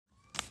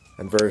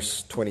and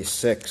verse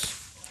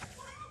 26.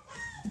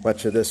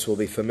 Much of this will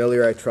be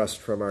familiar, I trust,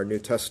 from our New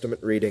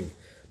Testament reading,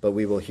 but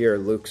we will hear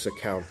Luke's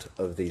account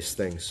of these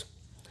things.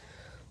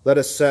 Let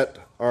us set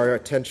our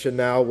attention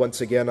now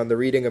once again on the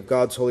reading of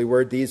God's holy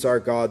word. These are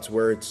God's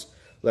words.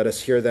 Let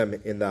us hear them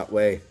in that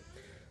way.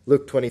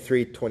 Luke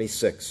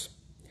 23:26.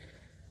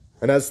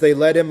 And as they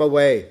led him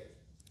away,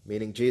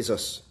 meaning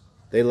Jesus,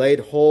 they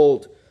laid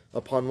hold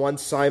upon one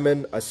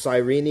Simon, a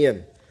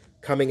Cyrenian,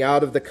 coming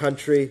out of the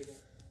country,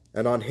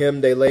 and on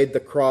him they laid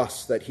the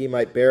cross that he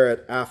might bear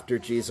it after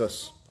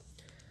Jesus.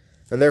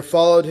 And there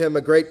followed him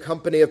a great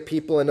company of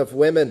people and of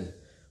women,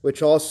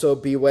 which also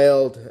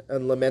bewailed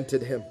and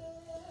lamented him.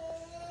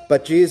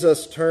 But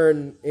Jesus,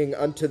 turning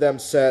unto them,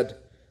 said,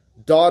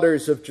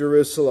 Daughters of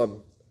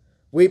Jerusalem,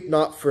 weep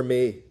not for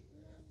me,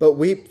 but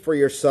weep for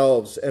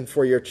yourselves and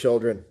for your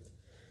children.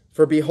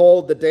 For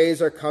behold, the days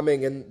are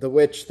coming in the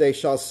which they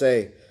shall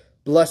say,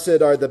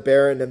 Blessed are the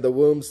barren and the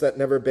wombs that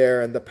never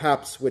bare, and the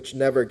paps which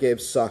never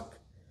gave suck.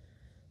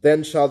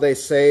 Then shall they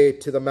say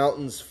to the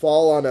mountains,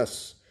 Fall on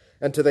us,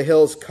 and to the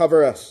hills,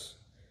 Cover us.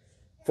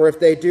 For if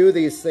they do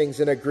these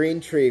things in a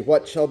green tree,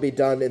 what shall be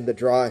done in the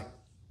dry?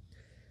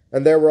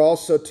 And there were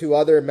also 2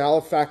 other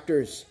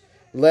malefactors,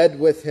 led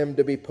with him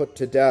to be put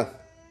to death.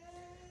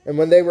 And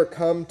when they were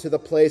come to the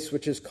place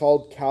which is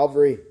called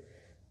Calvary,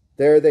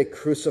 there they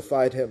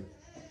crucified him,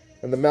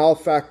 and the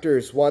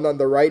malefactors, one on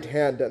the right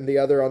hand and the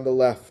other on the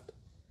left.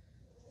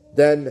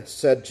 Then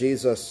said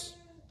Jesus,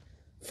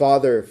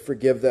 Father,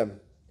 forgive them,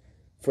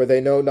 for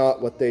they know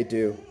not what they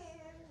do.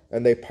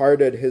 And they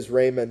parted his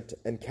raiment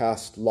and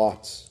cast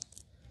lots.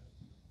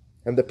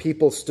 And the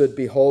people stood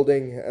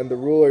beholding, and the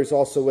rulers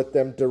also with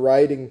them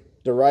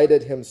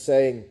derided him,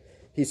 saying,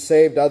 He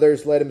saved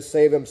others, let him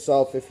save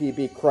himself, if he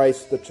be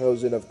Christ, the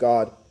chosen of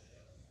God.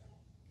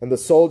 And the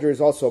soldiers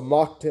also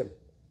mocked him,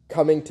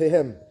 coming to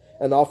him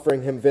and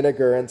offering him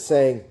vinegar, and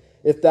saying,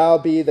 If thou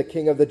be the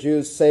King of the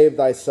Jews, save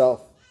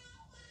thyself.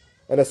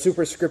 And a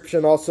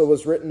superscription also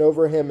was written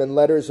over him in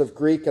letters of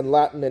Greek and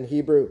Latin and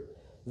Hebrew,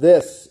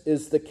 This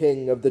is the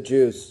King of the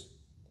Jews.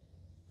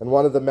 And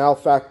one of the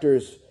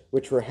malefactors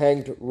which were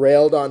hanged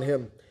railed on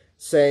him,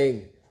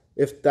 saying,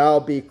 If thou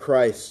be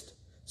Christ,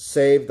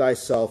 save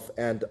thyself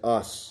and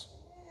us.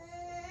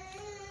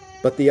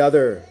 But the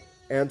other,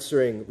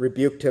 answering,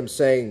 rebuked him,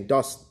 saying,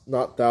 Dost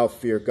not thou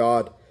fear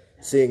God,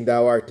 seeing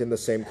thou art in the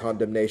same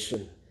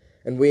condemnation?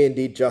 And we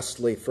indeed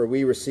justly, for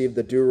we receive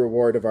the due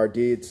reward of our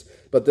deeds.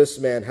 But this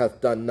man hath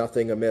done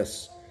nothing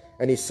amiss.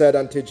 And he said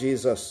unto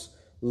Jesus,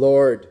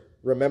 Lord,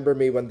 remember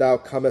me when thou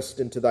comest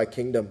into thy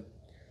kingdom.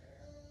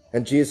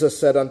 And Jesus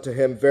said unto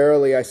him,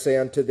 Verily I say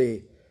unto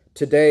thee,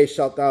 today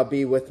shalt thou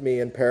be with me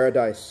in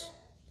paradise.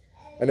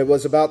 And it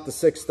was about the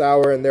 6th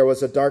hour, and there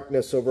was a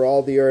darkness over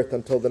all the earth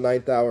until the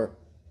 9th hour.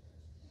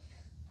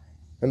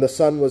 And the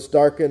sun was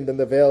darkened, and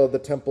the veil of the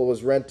temple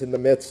was rent in the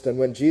midst. And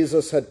when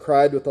Jesus had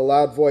cried with a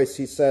loud voice,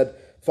 he said,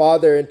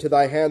 Father, into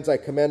thy hands I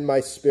commend my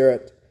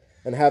spirit.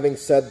 And having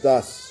said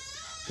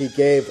thus, he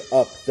gave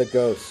up the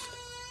ghost.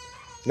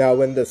 Now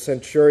when the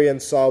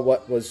centurion saw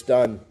what was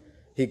done,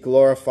 he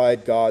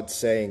glorified God,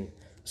 saying,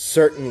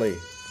 Certainly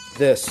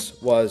this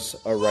was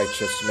a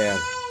righteous man.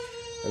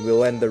 And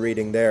we'll end the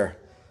reading there.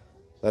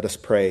 Let us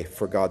pray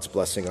for God's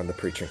blessing on the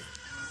preaching.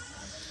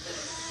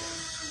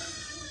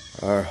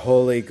 Our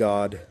holy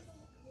God,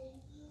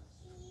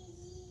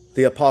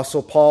 the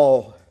Apostle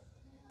Paul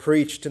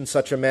preached in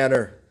such a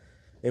manner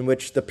in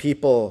which the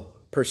people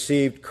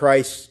perceived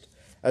Christ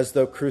as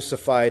though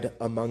crucified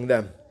among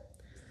them.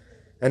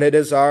 And it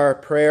is our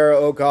prayer,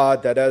 O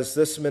God, that as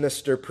this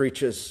minister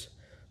preaches,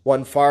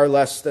 one far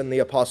less than the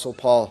Apostle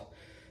Paul,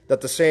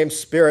 that the same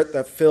Spirit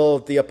that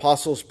filled the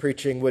Apostles'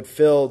 preaching would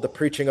fill the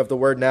preaching of the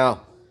Word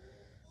now.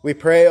 We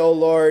pray, O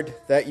Lord,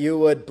 that you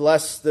would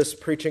bless this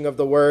preaching of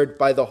the Word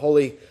by the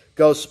Holy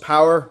Ghost's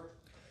power,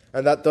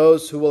 and that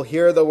those who will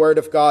hear the Word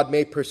of God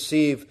may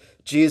perceive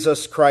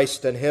Jesus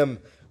Christ and him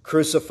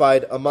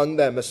crucified among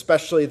them,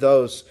 especially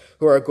those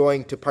who are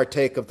going to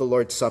partake of the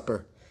Lord's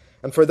Supper.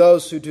 And for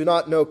those who do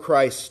not know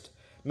Christ,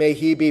 may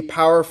he be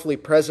powerfully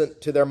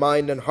present to their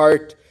mind and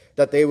heart,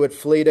 that they would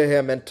flee to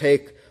him and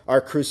take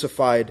our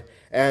crucified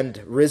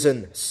and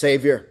risen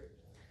Savior.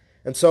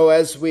 And so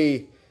as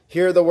we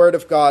hear the word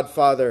of God,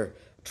 Father,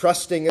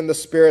 trusting in the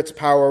Spirit's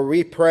power,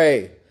 we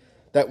pray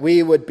that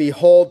we would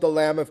behold the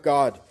Lamb of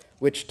God,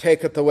 which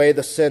taketh away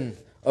the sin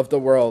of the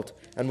world.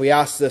 And we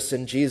ask this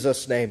in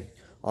Jesus' name.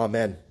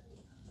 Amen.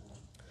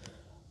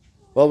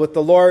 Well, with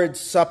the Lord's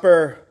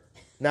Supper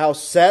now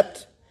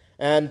set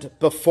and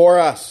before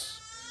us,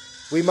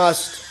 we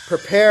must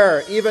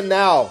prepare even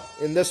now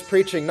in this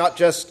preaching, not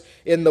just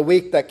in the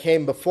week that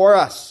came before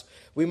us.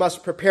 We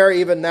must prepare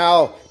even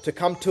now to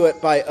come to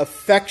it by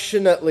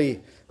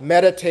affectionately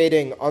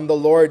meditating on the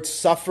Lord's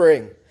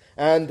suffering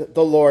and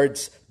the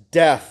Lord's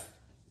death,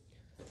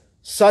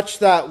 such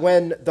that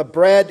when the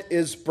bread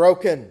is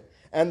broken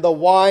and the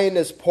wine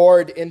is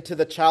poured into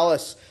the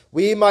chalice,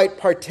 we might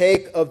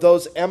partake of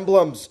those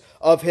emblems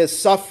of his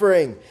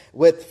suffering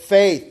with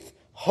faith,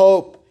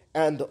 hope,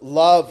 and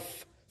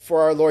love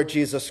for our Lord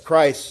Jesus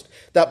Christ,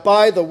 that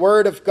by the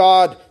word of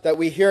God that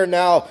we hear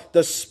now,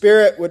 the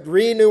Spirit would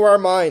renew our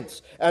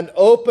minds and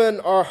open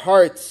our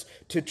hearts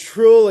to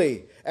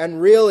truly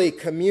and really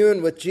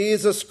commune with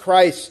Jesus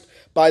Christ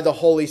by the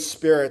Holy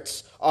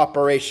Spirit's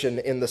operation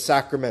in the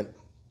sacrament.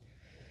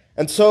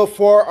 And so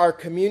for our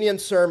communion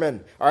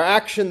sermon, our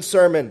action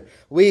sermon,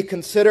 we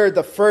consider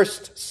the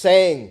first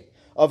saying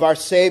of our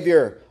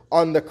Savior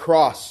on the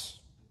cross.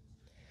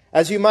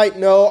 As you might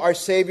know, our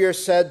Savior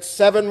said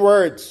 7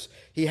 words.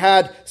 He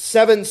had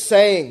 7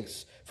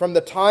 sayings from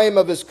the time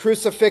of his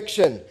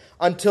crucifixion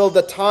until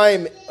the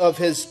time of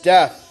his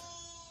death.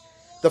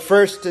 The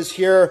first is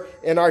here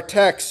in our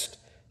text.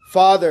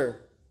 Father,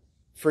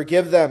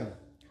 forgive them,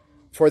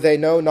 for they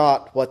know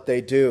not what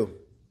they do.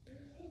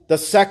 The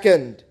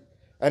second,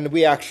 and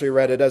we actually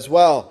read it as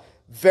well.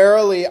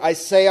 Verily I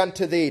say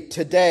unto thee,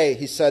 today,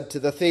 he said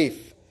to the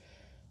thief,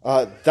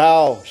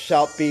 thou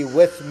shalt be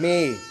with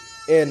me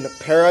in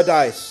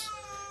paradise.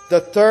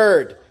 The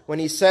third, when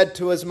he said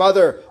to his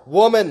mother,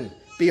 woman,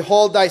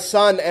 behold thy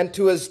son, and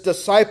to his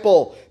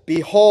disciple,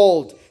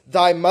 behold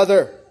thy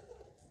mother.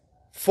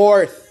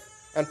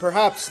 Fourth, and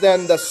perhaps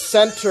then the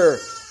center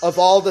of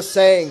all the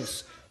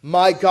sayings,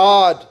 my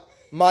God,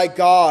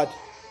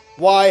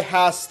 why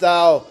hast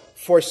thou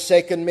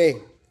forsaken me?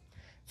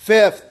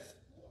 Fifth,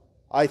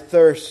 I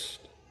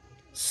thirst.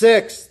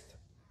 Sixth,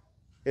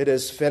 it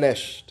is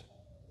finished.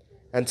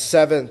 And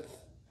seventh,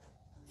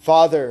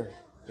 Father,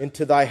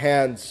 into thy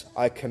hands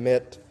I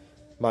commit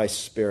my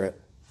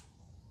spirit.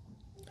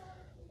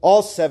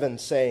 All 7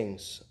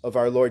 sayings of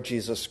our Lord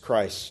Jesus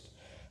Christ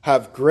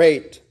have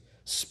great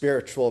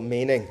spiritual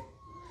meaning.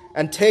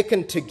 And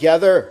taken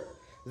together,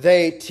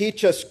 they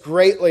teach us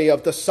greatly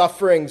of the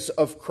sufferings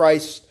of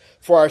Christ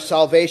for our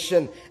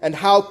salvation and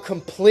how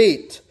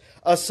complete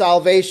a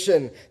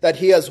salvation that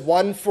he has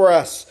won for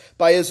us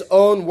by his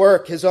own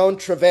work, his own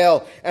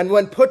travail. And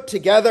when put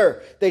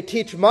together, they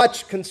teach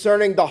much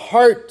concerning the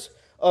heart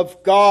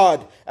of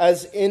God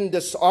as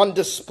on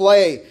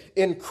display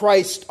in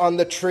Christ on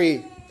the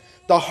tree.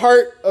 The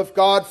heart of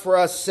God for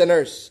us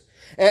sinners.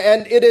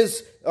 And it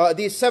is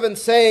these 7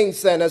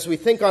 sayings then, as we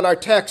think on our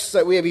texts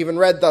that we have even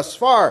read thus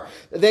far,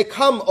 they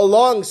come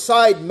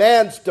alongside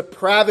man's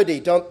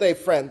depravity, don't they,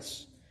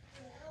 friends?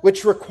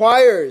 Which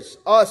requires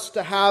us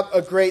to have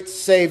a great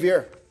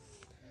Savior.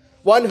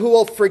 One who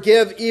will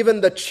forgive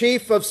even the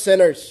chief of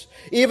sinners,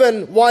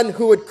 even one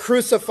who would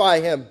crucify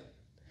him.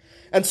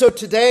 And so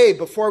today,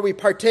 before we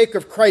partake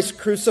of Christ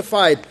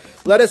crucified,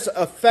 let us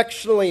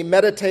affectionately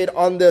meditate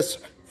on this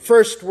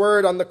first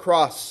word on the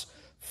cross.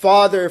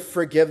 Father,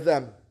 forgive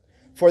them,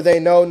 for they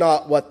know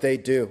not what they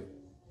do.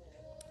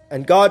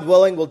 And God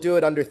willing, we'll do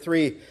it under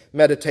 3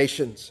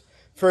 meditations.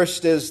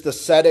 First is the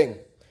setting.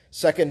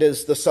 Second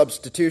is the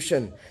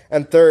substitution.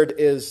 And third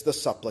is the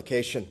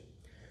supplication.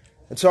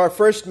 And so our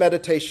first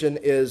meditation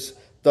is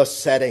the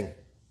setting.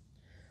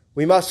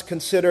 We must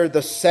consider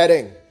the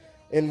setting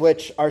in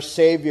which our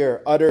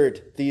Savior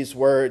uttered these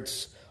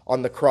words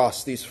on the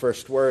cross, these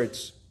first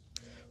words.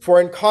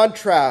 For in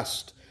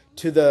contrast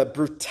to the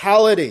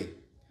brutality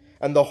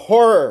and the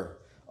horror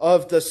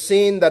of the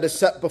scene that is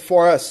set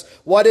before us,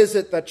 what is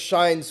it that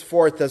shines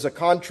forth as a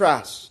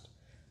contrast?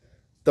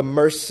 The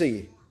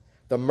mercy,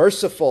 the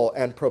merciful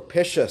and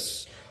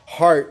propitious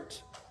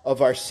heart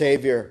of our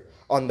Savior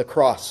on the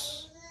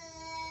cross.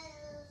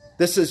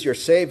 This is your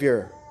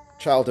Savior,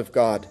 child of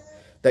God,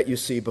 that you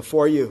see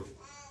before you.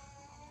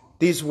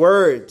 These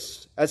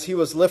words, as he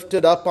was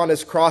lifted up on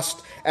his cross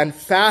and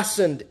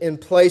fastened in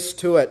place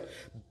to it,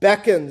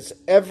 beckons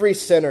every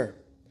sinner,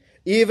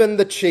 even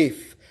the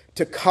chief,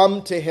 to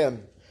come to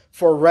him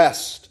for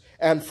rest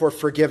and for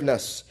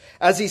forgiveness.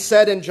 As he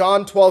said in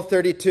John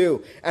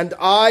 12:32, and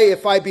I,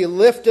 if I be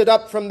lifted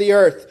up from the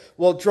earth,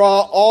 will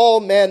draw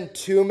all men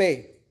to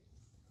me.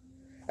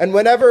 And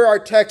whenever our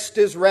text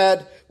is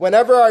read,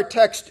 whenever our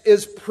text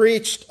is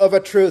preached of a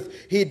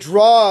truth, he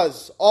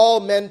draws all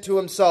men to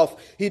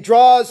himself. He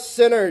draws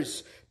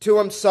sinners to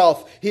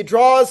himself. He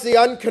draws the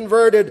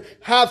unconverted,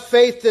 have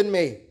faith in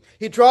me.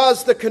 He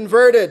draws the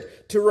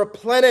converted to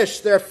replenish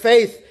their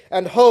faith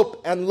and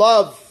hope and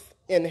love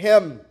in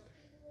him,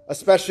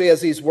 especially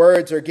as these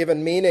words are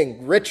given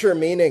meaning, richer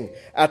meaning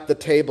at the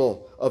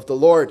table of the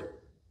Lord.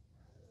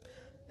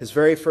 His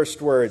very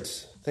first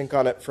words, think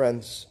on it,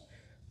 friends,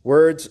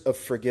 words of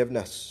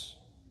forgiveness.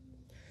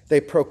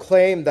 They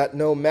proclaim that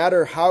no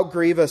matter how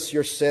grievous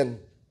your sin,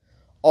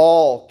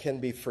 all can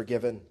be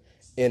forgiven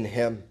in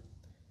him.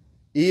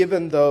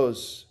 Even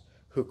those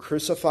who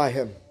crucify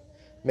him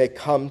may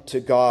come to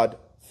God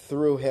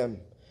through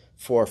him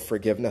for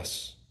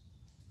forgiveness.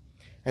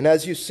 And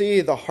as you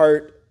see the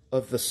heart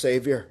of the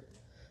Savior,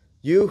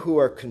 you who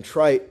are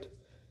contrite,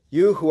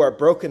 you who are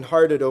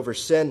brokenhearted over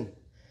sin,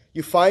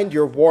 you find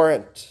your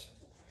warrant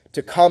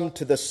to come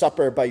to the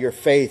supper by your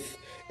faith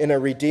in a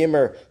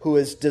Redeemer who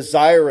is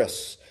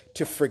desirous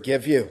to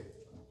forgive you.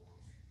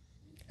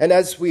 And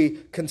as we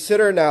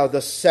consider now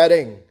the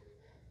setting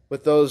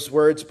with those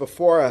words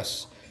before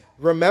us,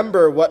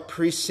 remember what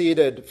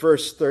preceded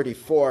verse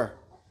 34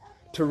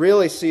 to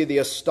really see the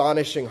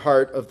astonishing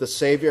heart of the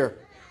Savior.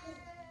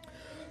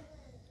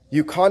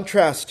 You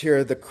contrast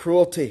here the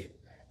cruelty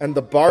and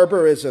the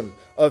barbarism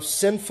of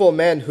sinful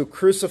men who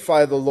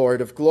crucify the Lord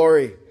of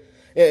glory.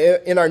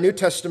 In our New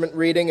Testament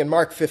reading in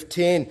Mark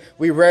 15,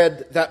 we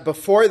read that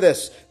before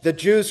this, the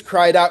Jews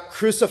cried out,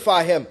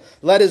 "Crucify him!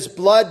 Let his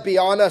blood be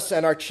on us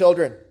and our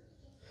children."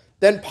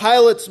 Then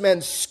Pilate's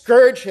men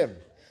scourge him.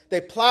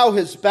 They plow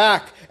his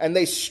back and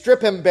they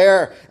strip him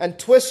bare, and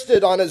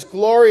twisted on his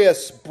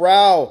glorious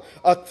brow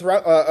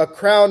a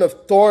crown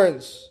of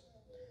thorns.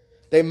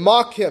 They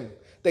mock him,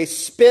 they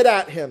spit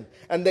at him,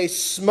 and they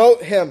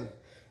smote him,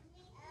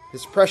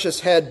 his precious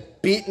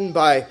head beaten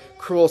by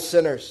cruel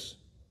sinners.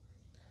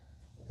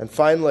 And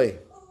finally,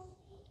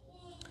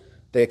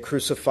 they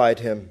crucified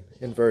him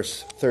in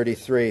verse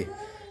 33.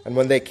 And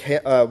when they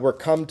were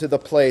come to the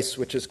place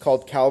which is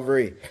called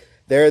Calvary,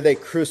 there they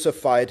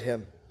crucified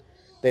him.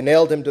 They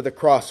nailed him to the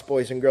cross,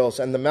 boys and girls,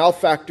 and the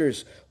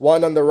malefactors,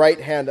 one on the right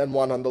hand and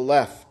one on the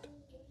left.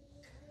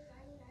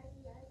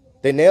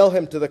 They nail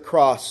him to the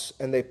cross,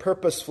 and they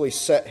purposefully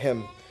set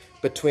him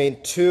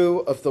between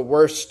two of the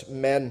worst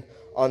men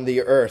on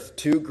the earth,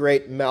 two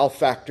great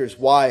malefactors.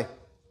 Why?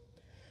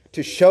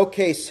 To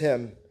showcase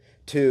him,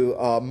 to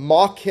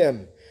mock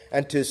him,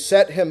 and to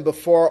set him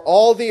before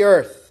all the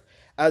earth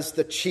as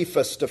the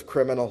chiefest of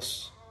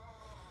criminals.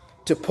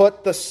 To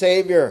put the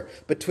Savior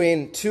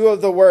between two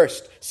of the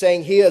worst,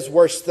 saying he is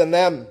worse than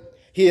them.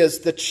 He is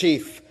the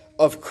chief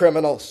of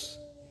criminals.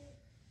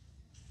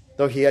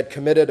 Though he had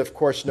committed, of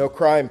course, no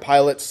crime,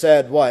 Pilate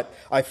said, what?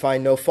 "I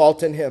find no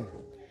fault in him."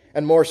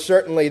 And more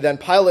certainly than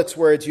Pilate's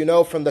words, you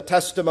know from the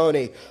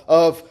testimony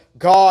of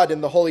God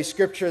in the Holy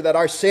Scripture that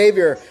our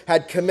Savior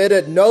had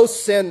committed no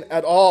sin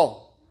at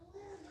all.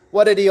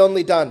 What had he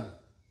only done?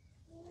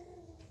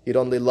 He'd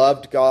only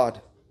loved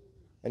God,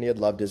 and he had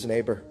loved his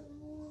neighbor.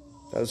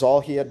 That was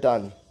all he had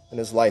done in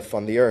his life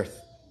on the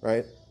earth,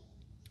 right?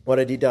 What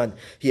had he done?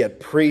 He had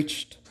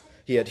preached,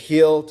 he had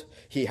healed,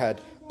 he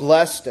had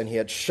blessed, and he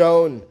had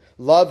shown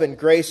love and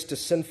grace to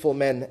sinful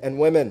men and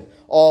women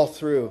all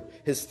through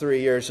his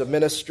 3 years of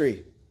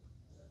ministry.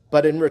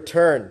 But in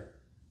return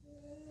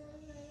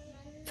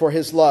for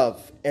his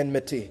love,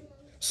 enmity.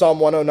 Psalm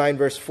 109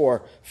 verse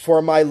 4,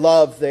 "For my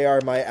love they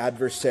are my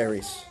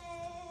adversaries."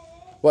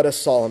 What a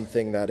solemn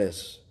thing that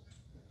is.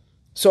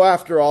 So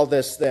after all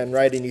this then,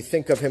 right, and you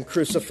think of him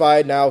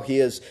crucified, now he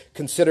is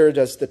considered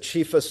as the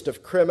chiefest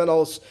of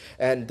criminals,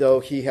 and though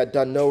he had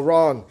done no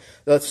wrong,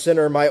 the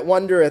sinner might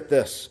wonder at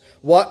this.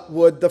 What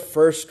would the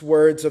first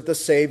words of the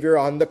Savior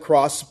on the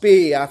cross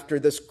be after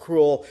this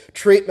cruel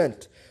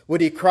treatment?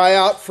 Would he cry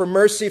out for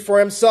mercy for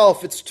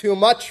himself? "It's too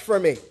much for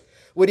me."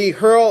 Would he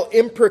hurl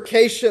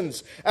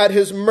imprecations at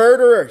his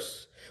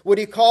murderers? Would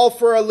he call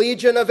for a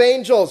legion of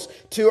angels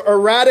to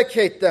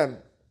eradicate them?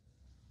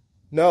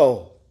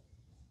 No.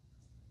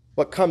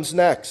 What comes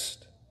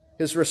next?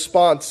 His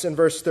response in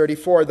verse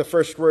 34, the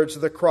first words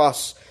of the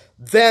cross.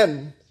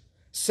 "Then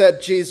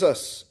said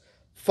Jesus,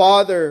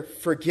 Father,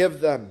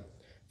 forgive them,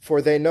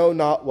 for they know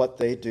not what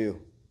they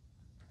do."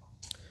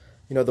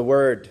 You know, the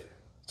word,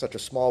 such a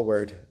small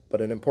word,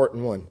 but an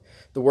important one.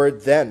 The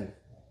word "then"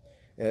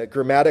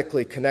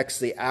 grammatically connects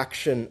the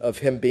action of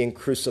him being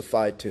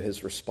crucified to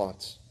his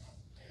response.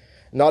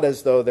 Not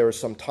as though there was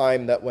some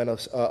time that went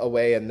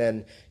away and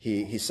then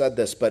he said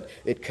this, but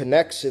it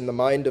connects in the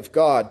mind of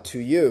God to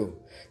you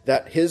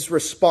that his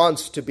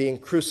response to being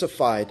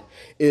crucified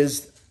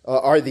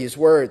are these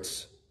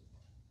words.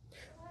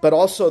 But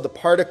also the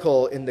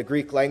particle in the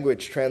Greek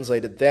language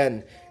translated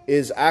 "then"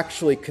 is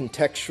actually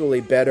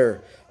contextually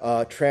better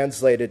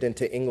translated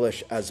into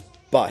English as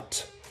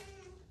 "but."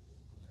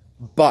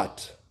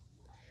 But.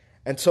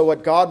 And so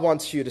what God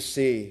wants you to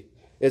see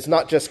is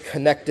not just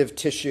connective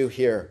tissue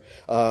here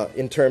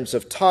in terms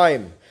of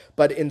time,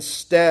 but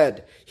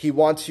instead he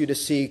wants you to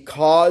see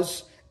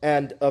cause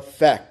and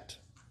effect.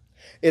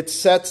 It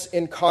sets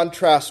in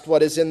contrast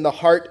what is in the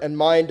heart and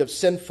mind of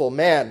sinful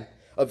man,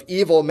 of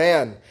evil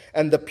man,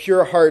 and the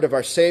pure heart of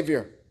our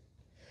Savior.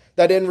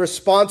 That in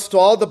response to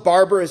all the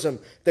barbarism,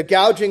 the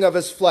gouging of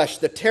his flesh,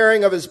 the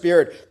tearing of his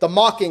beard, the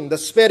mocking, the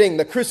spitting,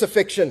 the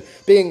crucifixion,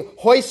 being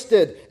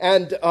hoisted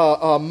and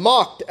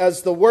mocked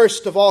as the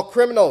worst of all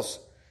criminals,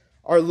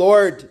 our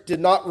Lord did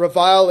not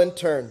revile in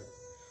turn,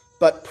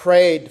 but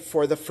prayed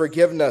for the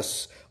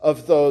forgiveness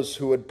of those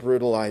who would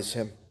brutalize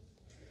him.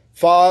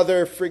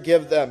 "Father,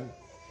 forgive them,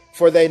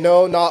 for they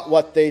know not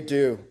what they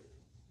do."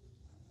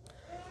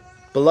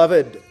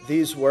 Beloved,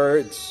 these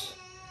words,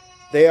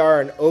 they are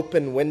an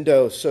open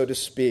window, so to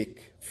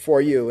speak,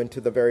 for you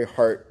into the very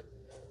heart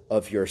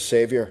of your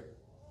Savior.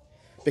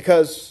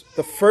 Because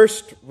the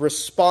first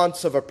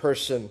response of a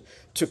person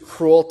to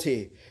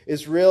cruelty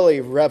is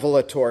really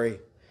revelatory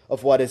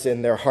of what is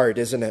in their heart,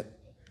 isn't it?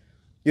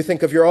 You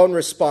think of your own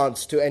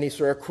response to any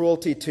sort of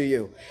cruelty to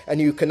you,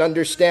 and you can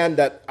understand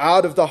that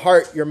out of the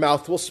heart your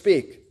mouth will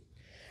speak.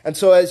 And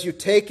so as you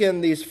take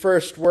in these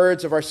first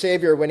words of our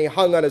Savior when he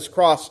hung on his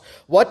cross,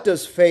 what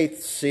does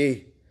faith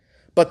see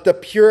but the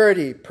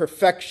purity,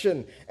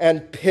 perfection,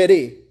 and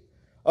pity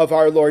of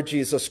our Lord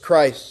Jesus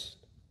Christ?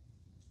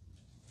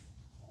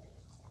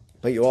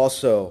 But you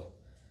also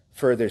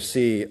further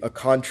see a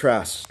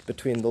contrast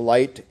between the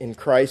light in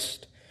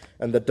Christ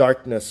and the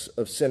darkness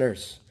of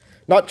sinners.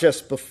 Not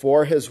just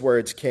before his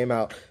words came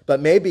out, but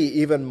maybe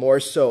even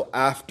more so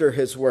after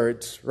his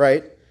words,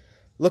 right?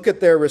 Look at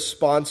their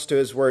response to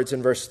his words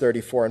in verse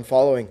 34 and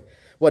following.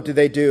 What do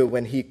they do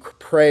when he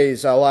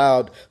prays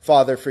aloud,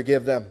 "Father,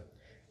 forgive them"?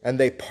 And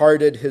they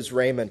parted his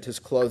raiment, his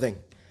clothing,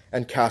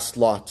 and cast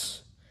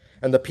lots.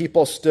 And the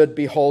people stood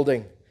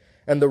beholding.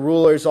 And the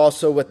rulers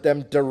also with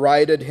them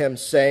derided him,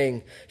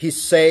 saying, "He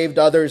saved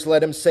others,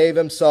 let him save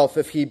himself,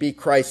 if he be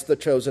Christ, the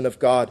chosen of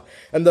God."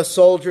 And the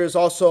soldiers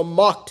also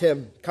mocked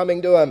him,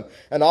 coming to him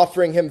and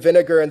offering him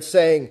vinegar and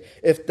saying,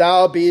 "If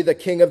thou be the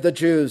King of the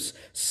Jews,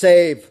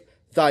 save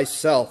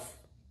thyself."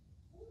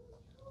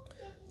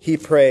 He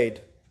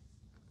prayed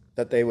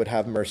that they would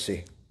have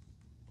mercy.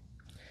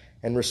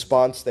 In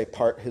response, they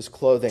part his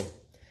clothing.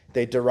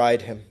 They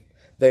deride him.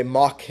 They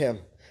mock him.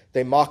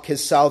 They mock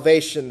his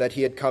salvation that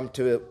he had come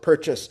to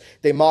purchase.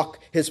 They mock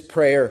his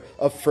prayer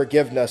of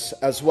forgiveness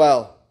as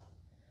well.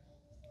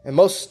 And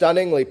most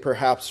stunningly,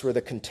 perhaps, were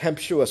the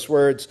contemptuous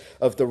words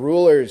of the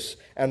rulers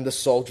and the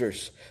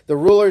soldiers. The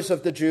rulers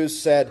of the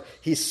Jews said,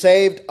 "He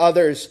saved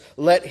others,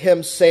 let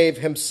him save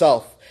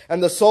himself."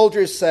 And the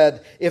soldiers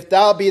said, "If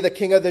thou be the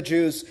King of the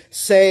Jews,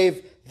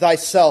 save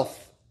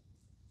thyself."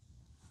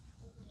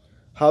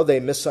 How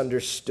they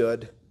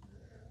misunderstood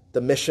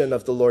the mission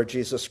of the Lord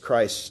Jesus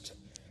Christ,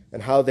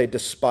 and how they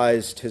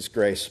despised his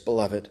grace,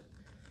 beloved.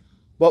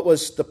 What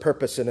was the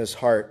purpose in his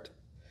heart?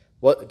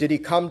 What did he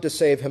come to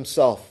save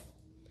himself?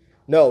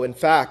 No, in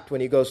fact,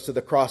 when he goes to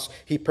the cross,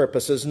 he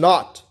purposes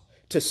not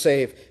to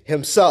save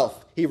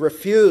himself. He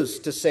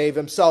refused to save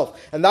himself.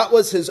 And that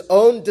was his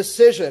own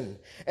decision.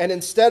 And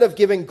instead of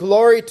giving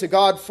glory to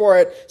God for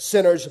it,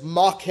 sinners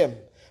mock him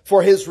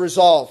for his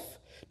resolve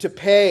to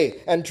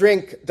pay and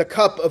drink the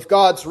cup of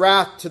God's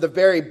wrath to the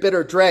very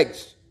bitter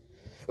dregs.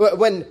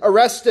 When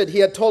arrested, he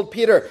had told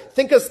Peter,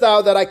 "Thinkest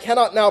thou that I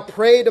cannot now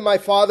pray to my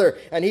Father,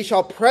 and he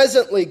shall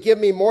presently give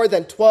me more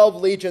than 12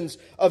 legions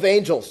of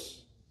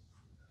angels?"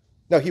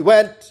 Now, he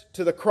went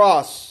to the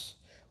cross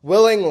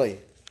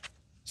willingly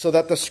so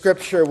that the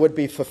scripture would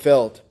be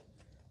fulfilled.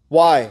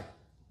 Why?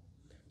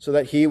 So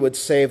that he would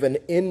save an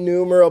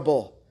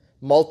innumerable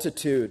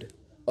multitude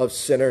of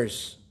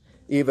sinners,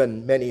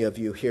 even many of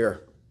you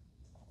here.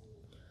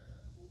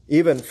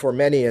 Even for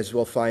many, as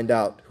we'll find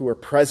out, who were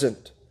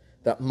present,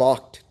 that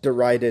mocked,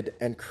 derided,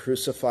 and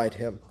crucified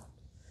him.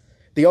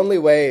 The only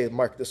way,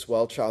 mark this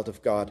well, child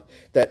of God,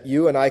 that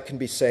you and I can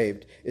be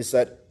saved is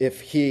that if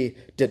he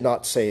did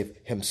not save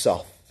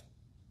himself.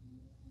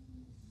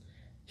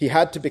 He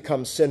had to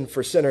become sin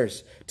for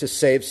sinners to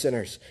save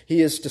sinners.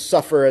 He is to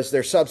suffer as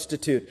their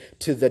substitute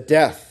to the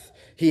death.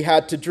 He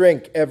had to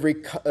drink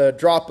every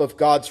drop of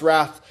God's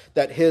wrath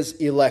that his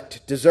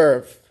elect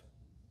deserve.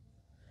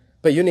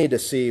 But you need to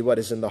see what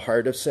is in the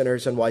heart of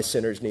sinners and why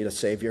sinners need a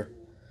Savior.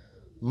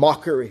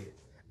 Mockery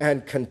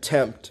and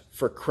contempt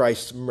for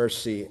Christ's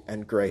mercy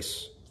and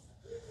grace.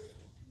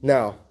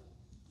 Now,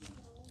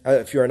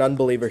 if you're an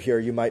unbeliever here,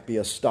 you might be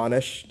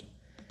astonished,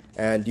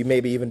 and you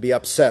maybe even be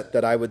upset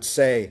that I would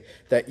say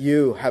that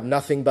you have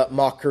nothing but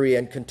mockery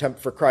and contempt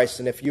for Christ,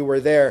 and if you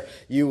were there,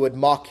 you would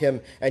mock him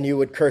and you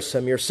would curse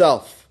him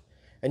yourself.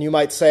 And you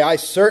might say, "I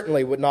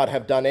certainly would not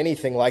have done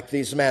anything like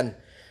these men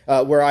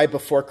were I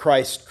before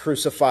Christ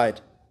crucified."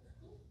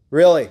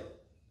 Really?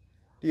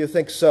 Do you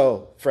think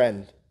so,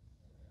 friend?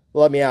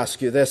 Well, let me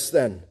ask you this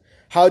then.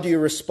 How do you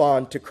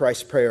respond to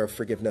Christ's prayer of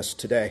forgiveness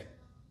today?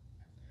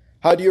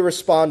 How do you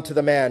respond to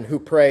the man who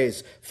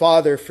prays,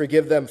 "Father,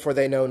 forgive them, for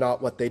they know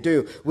not what they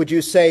do"? Would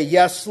you say,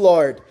 "Yes,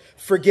 Lord,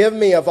 forgive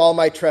me of all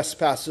my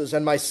trespasses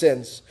and my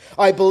sins.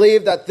 I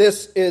believe that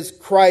this is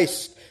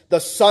Christ, the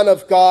Son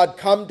of God,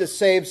 come to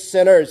save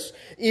sinners,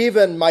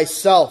 even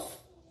myself"?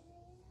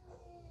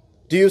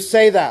 Do you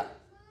say that?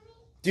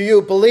 Do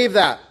you believe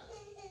that?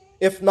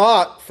 If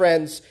not,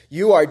 friends,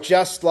 you are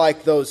just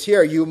like those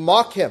here. You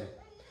mock him.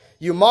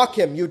 You mock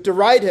him. You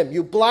deride him.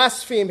 You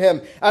blaspheme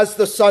him as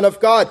the Son of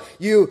God.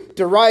 You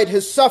deride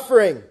his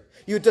suffering.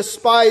 You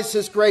despise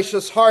his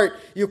gracious heart.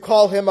 You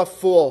call him a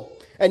fool.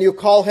 And you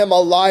call him a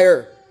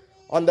liar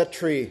on the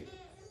tree.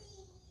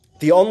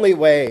 The only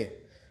way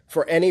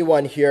for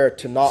anyone here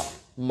to not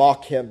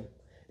mock him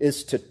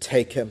is to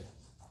take him.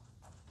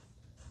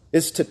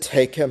 Is to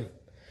take him.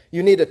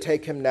 You need to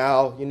take him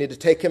now. You need to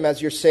take him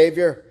as your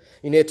Savior.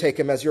 You need to take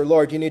him as your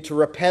Lord. You need to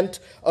repent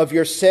of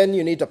your sin.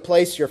 You need to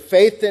place your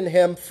faith in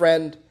him,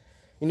 friend.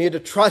 You need to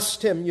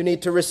trust him. You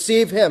need to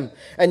receive him.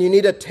 And you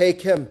need to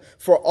take him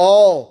for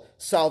all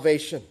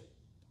salvation.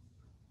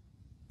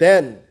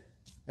 Then,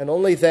 and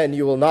only then,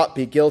 you will not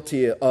be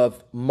guilty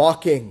of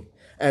mocking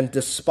and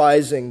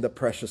despising the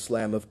precious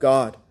Lamb of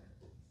God.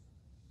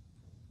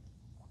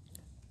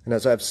 And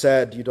as I've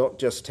said, you don't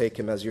just take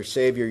him as your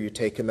Savior, you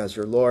take him as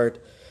your Lord.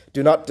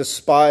 Do not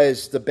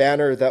despise the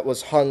banner that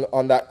was hung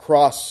on that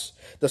cross,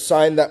 the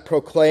sign that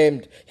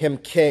proclaimed him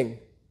King.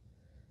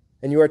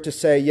 And you are to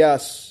say,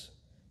 "Yes,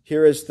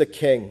 here is the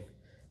King,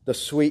 the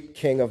sweet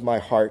King of my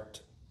heart."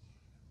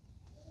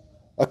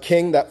 a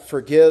king that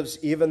forgives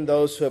even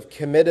those who have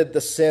committed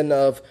the sin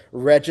of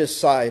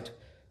regicide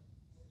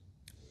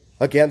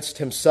against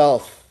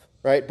himself,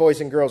 right?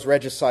 Boys and girls,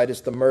 regicide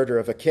is the murder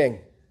of a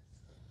king.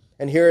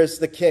 And here is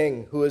the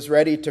king who is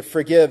ready to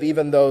forgive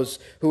even those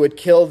who would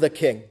kill the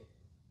king.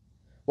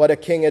 What a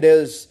king it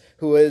is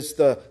who is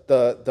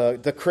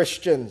the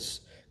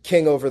Christian's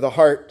king over the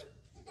heart.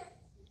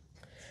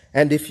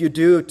 And if you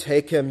do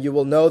take him, you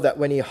will know that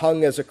when he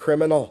hung as a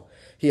criminal,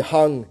 he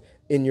hung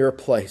in your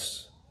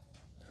place.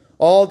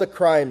 All the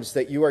crimes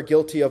that you are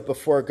guilty of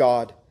before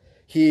God,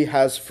 he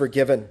has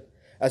forgiven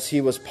as he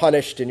was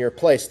punished in your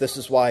place. This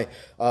is why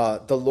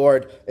the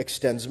Lord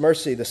extends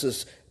mercy. This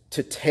is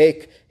to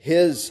take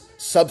his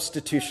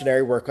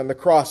substitutionary work on the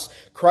cross.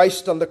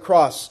 Christ on the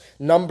cross,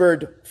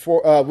 numbered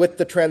with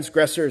the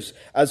transgressors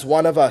as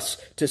one of us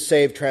to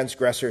save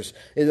transgressors.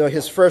 You know,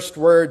 his first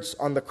words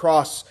on the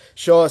cross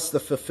show us the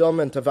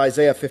fulfillment of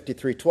Isaiah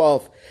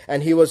 53:12.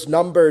 And he was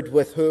numbered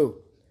with who?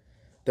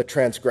 The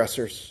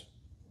transgressors.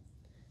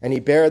 And he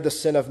bare the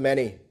sin of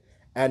many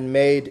and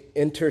made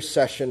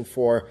intercession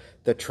for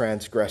the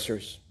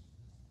transgressors.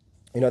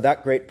 You know,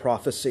 that great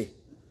prophecy,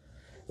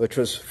 which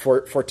was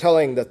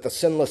foretelling that the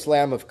sinless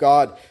Lamb of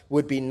God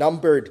would be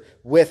numbered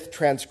with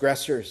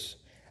transgressors,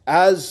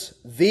 as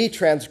the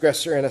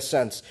transgressor in a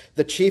sense,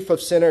 the chief of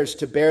sinners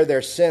to bear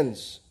their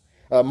sins.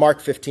 Mark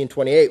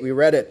 15:28, we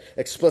read it,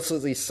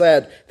 explicitly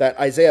said that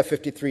Isaiah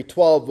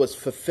 53:12 was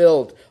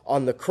fulfilled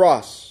on the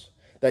cross,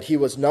 that he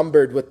was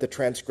numbered with the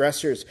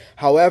transgressors.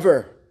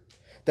 However,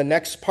 the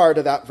next part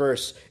of that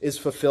verse is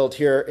fulfilled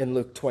here in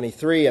Luke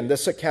 23, in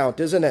this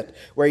account, isn't it?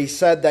 Where he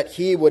said that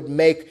he would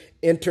make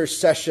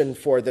intercession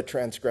for the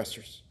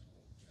transgressors.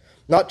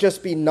 Not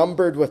just be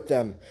numbered with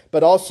them,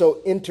 but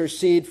also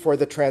intercede for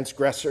the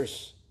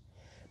transgressors.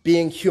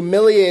 Being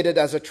humiliated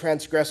as a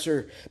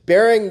transgressor,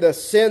 bearing the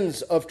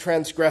sins of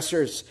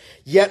transgressors,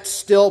 yet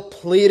still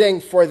pleading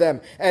for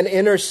them and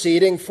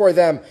interceding for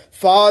them.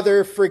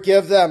 Father,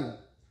 forgive them.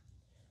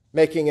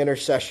 Making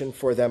intercession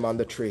for them on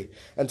the tree.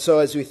 And so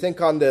as we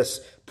think on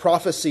this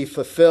prophecy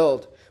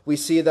fulfilled, we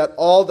see that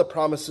all the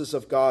promises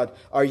of God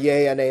are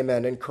yea and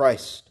amen in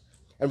Christ.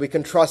 And we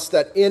can trust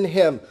that in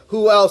him,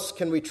 who else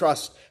can we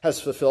trust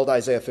has fulfilled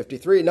Isaiah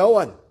 53? No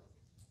one.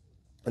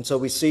 And so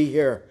we see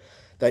here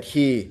that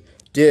he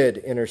did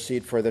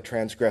intercede for the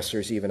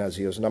transgressors even as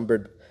he was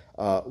numbered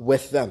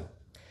with them.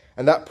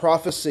 And that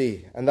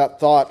prophecy and that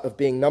thought of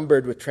being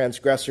numbered with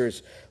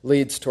transgressors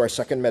leads to our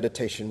second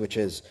meditation, which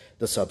is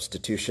the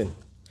substitution.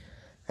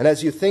 And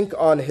as you think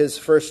on his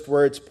first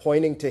words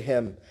pointing to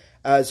him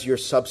as your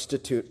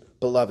substitute,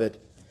 beloved,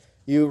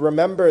 you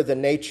remember the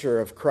nature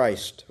of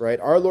Christ, right?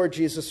 Our Lord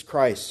Jesus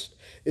Christ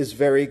is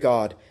very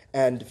God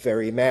and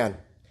very man.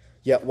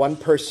 Yet one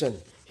person,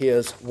 he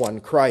is one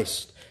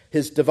Christ.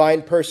 His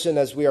divine person,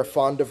 as we are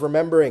fond of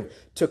remembering,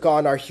 took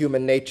on our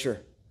human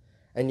nature.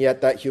 And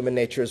yet that human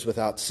nature is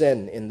without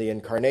sin in the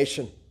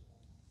incarnation.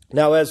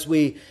 Now, as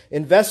we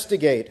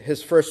investigate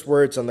his first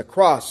words on the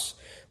cross,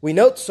 we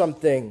note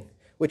something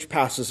which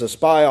passes us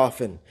by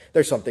often.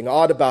 There's something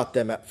odd about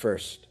them at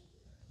first,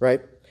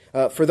 right?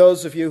 For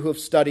those of you who have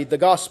studied the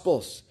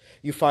Gospels,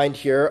 you find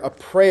here a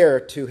prayer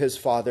to his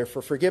Father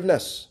for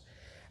forgiveness.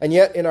 And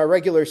yet in our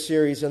regular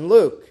series in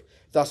Luke,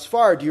 thus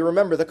far, do you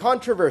remember the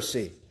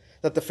controversy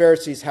that the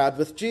Pharisees had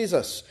with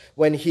Jesus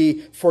when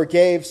he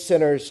forgave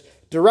sinners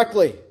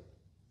directly?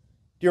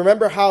 Do you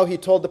remember how he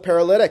told the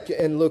paralytic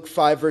in Luke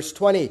 5, verse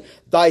 20,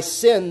 thy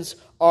sins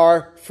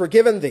are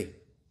forgiven thee?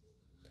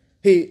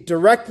 He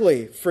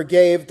directly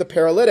forgave the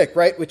paralytic,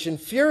 right, which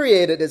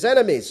infuriated his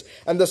enemies.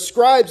 And the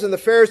scribes and the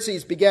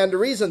Pharisees began to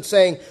reason,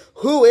 saying,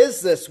 who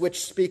is this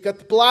which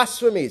speaketh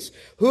blasphemies?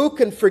 Who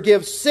can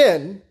forgive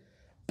sin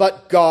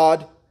but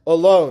God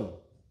alone?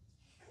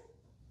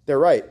 They're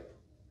right.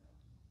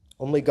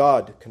 Only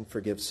God can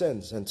forgive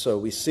sins. And so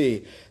we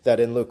see that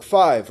in Luke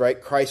 5,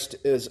 right, Christ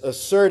is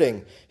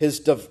asserting his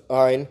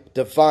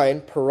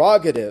divine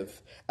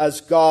prerogative as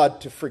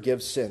God to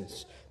forgive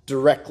sins.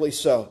 Directly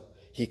so,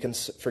 he can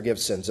forgive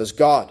sins as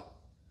God.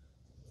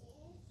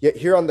 Yet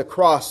here on the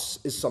cross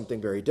is something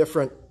very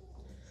different.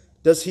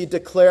 Does he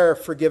declare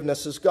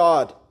forgiveness as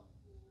God?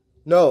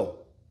 No.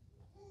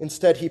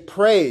 Instead, he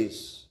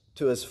prays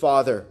to his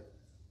Father.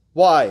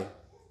 Why?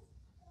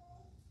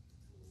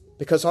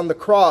 Because on the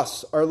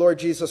cross, our Lord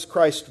Jesus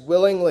Christ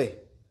willingly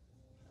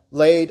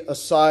laid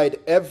aside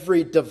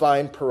every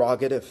divine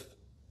prerogative.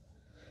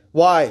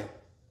 Why?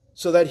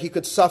 So that he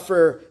could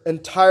suffer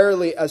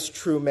entirely as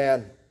true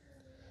man,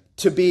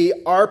 to be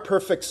our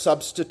perfect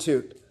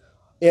substitute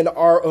in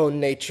our own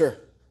nature.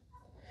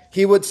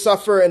 He would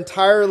suffer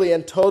entirely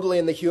and totally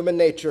in the human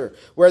nature.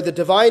 Where the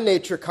divine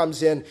nature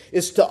comes in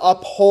is to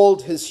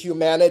uphold his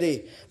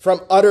humanity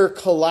from utter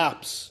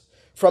collapse,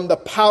 from the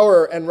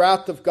power and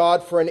wrath of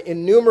God for an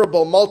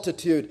innumerable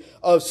multitude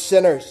of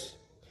sinners.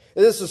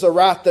 This is a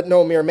wrath that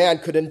no mere man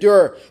could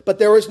endure, but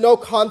there was no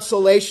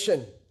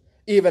consolation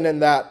even in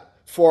that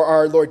for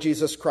our Lord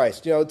Jesus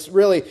Christ. You know, it's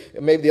really,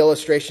 maybe the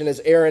illustration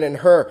is Aaron and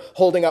Hur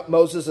holding up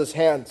Moses'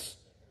 hands.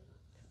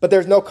 But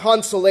there's no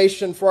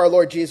consolation for our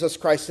Lord Jesus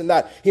Christ in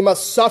that. He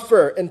must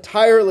suffer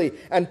entirely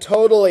and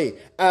totally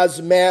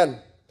as man.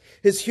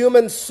 His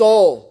human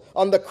soul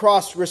on the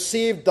cross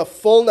received the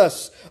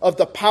fullness of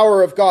the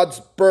power of God's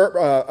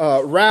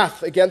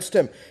wrath against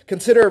him.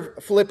 Consider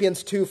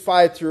Philippians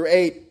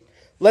 2:5-8.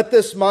 Let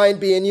this mind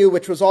be in you,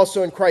 which was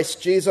also in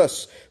Christ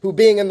Jesus, who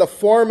being in the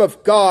form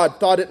of God,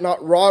 thought it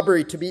not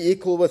robbery to be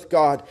equal with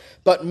God,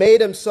 but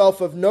made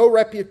himself of no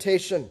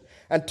reputation,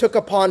 and took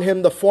upon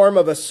him the form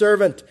of a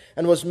servant,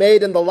 and was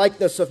made in the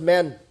likeness of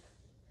men.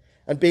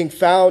 And being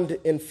found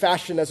in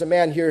fashion as a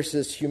man, here's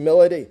his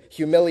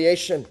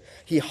humiliation.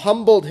 He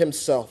humbled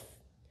himself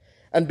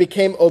and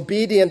became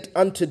obedient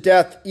unto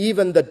death,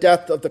 even the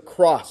death of the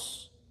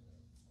cross.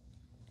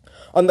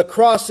 On the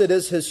cross, it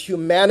is his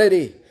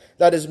humanity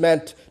that is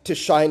meant to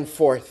shine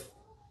forth.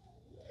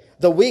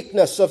 The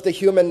weakness of the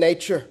human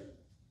nature.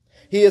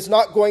 He is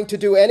not going to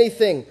do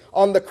anything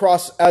on the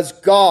cross as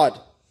God.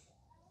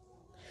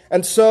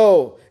 And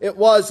so it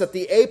was at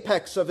the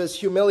apex of his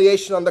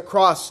humiliation on the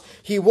cross,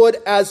 he would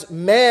as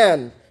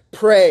man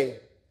pray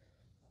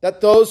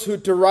that those who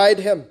deride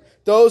him,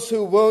 those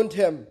who wound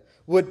him,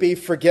 would be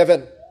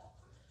forgiven,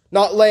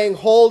 not laying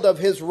hold of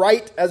his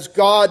right as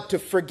God to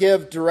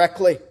forgive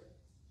directly.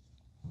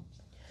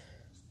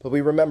 But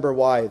we remember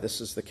why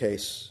this is the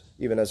case,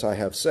 even as I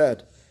have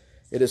said.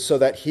 It is so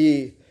that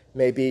he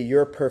may be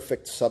your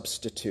perfect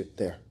substitute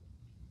there.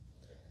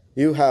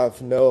 You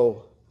have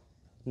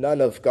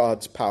none of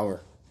God's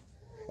power.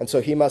 And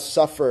so he must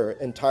suffer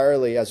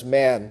entirely as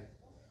man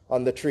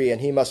on the tree,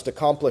 and he must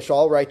accomplish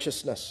all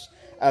righteousness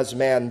as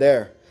man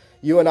there.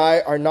 You and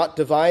I are not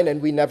divine,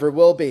 and we never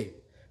will be.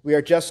 We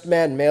are just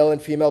men, male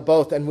and female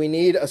both, and we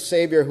need a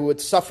Savior who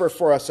would suffer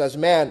for us as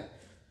man.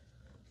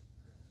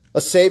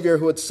 A Savior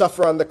who would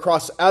suffer on the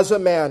cross as a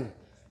man,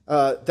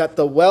 that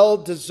the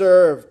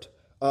well-deserved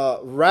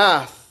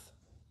wrath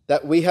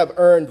that we have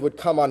earned would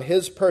come on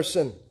his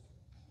person.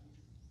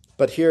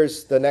 But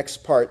here's the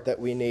next part that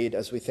we need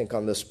as we think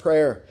on this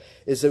prayer,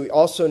 is that we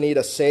also need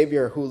a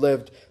Savior who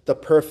lived the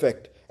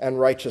perfect and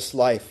righteous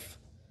life,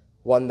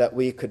 one that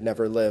we could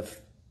never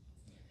live.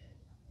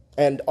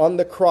 And on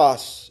the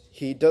cross,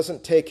 he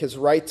doesn't take his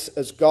rights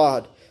as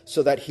God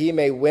so that he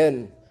may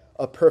win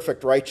a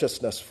perfect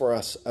righteousness for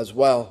us as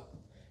well.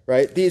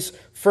 Right? These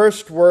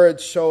first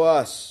words show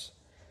us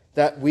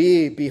that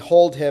we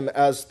behold him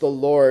as the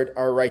Lord,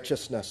 our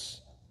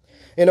righteousness.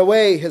 In a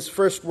way, his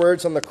first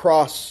words on the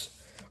cross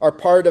are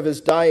part of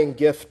his dying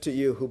gift to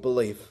you who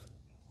believe.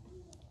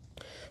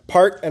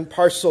 Part and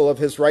parcel of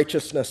his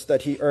righteousness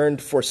that he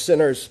earned for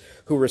sinners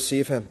who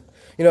receive him.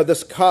 You know,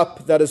 this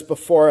cup that is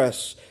before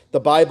us, the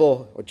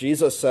Bible, or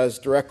Jesus says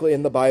directly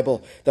in the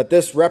Bible, that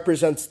this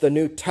represents the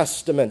New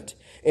Testament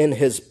in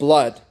his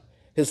blood.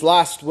 His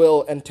last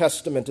will and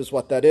testament is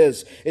what that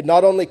is. It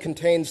not only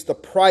contains the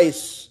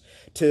price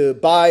to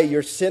buy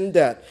your sin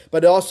debt,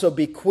 but it also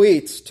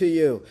bequeaths to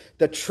you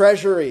the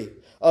treasury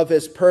of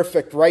his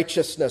perfect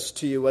righteousness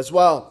to you as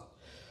well.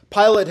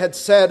 Pilate had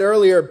said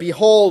earlier,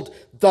 behold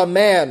the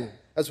man,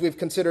 as we've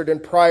considered in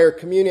prior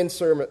communion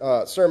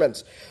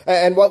sermons.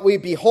 And what we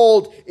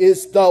behold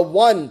is the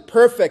one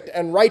perfect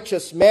and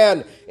righteous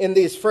man in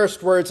these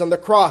first words on the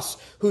cross,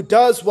 who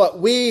does what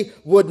we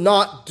would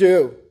not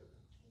do.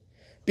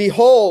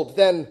 Behold,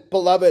 then,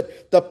 beloved,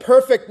 the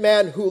perfect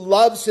man who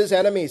loves his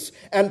enemies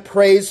and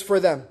prays for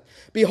them.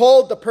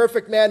 Behold, the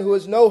perfect man who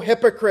is no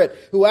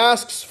hypocrite, who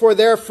asks for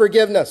their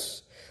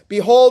forgiveness.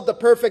 Behold, the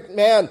perfect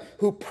man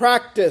who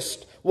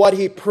practiced what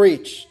he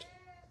preached.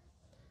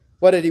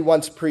 What did he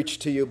once preach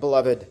to you,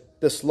 beloved?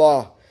 This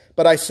law.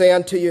 But I say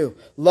unto you,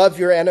 love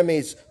your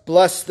enemies,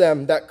 bless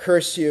them that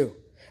curse you,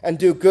 and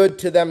do good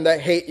to them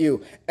that hate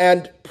you,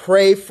 and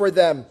pray for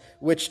them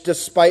which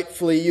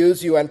despitefully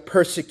use you and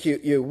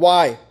persecute you.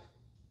 Why?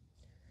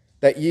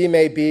 That ye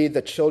may be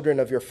the children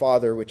of your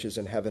Father which is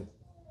in heaven.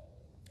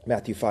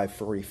 Matthew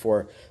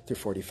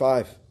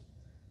 5:44-45.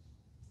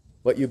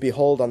 What you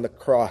behold on the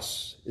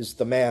cross is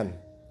the man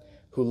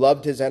who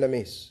loved his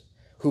enemies,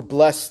 who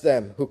blessed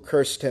them, who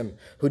cursed him,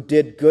 who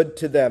did good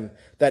to them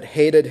that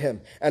hated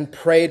him, and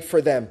prayed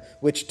for them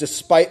which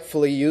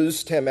despitefully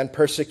used him and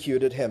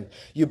persecuted him.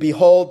 You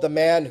behold the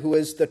man who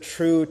is the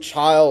true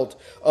child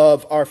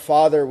of our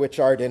Father which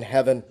art in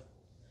heaven.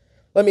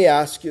 Let me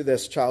ask you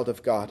this, child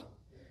of God.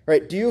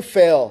 Right? Do you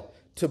fail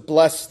to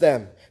bless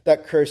them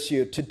that curse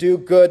you, to do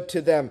good to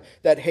them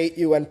that hate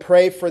you, and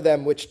pray for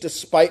them which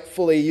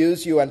despitefully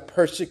use you and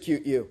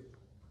persecute you?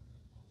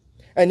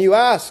 And you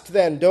ask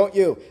then, don't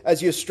you,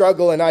 as you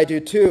struggle, and I do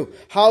too,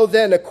 how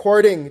then,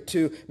 according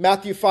to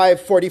Matthew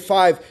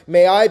 5:45,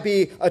 may I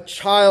be a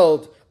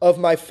child of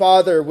my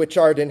Father which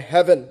art in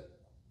heaven?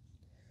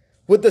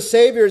 Would the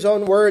Savior's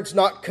own words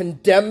not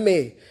condemn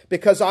me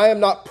because I am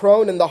not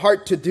prone in the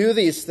heart to do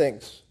these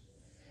things?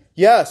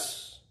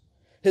 Yes,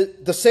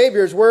 the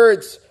Savior's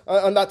words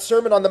on that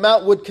Sermon on the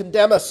Mount would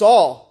condemn us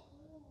all.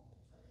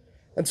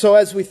 And so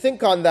as we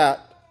think on that,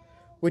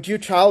 would you,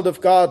 child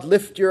of God,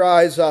 lift your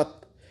eyes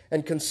up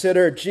and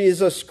consider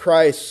Jesus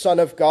Christ, Son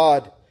of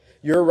God,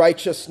 your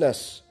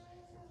righteousness,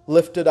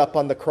 lifted up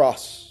on the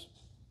cross.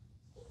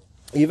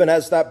 Even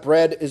as that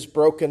bread is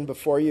broken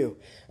before you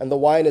and the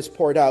wine is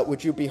poured out,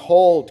 would you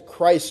behold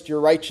Christ, your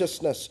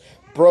righteousness,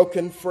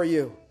 broken for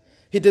you?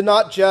 He did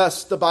not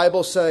just, the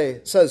Bible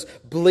says,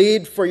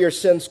 bleed for your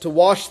sins to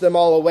wash them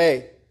all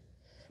away.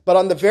 But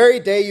on the very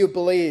day you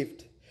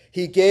believed,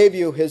 he gave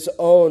you his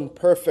own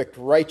perfect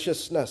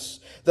righteousness,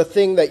 the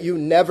thing that you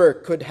never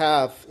could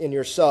have in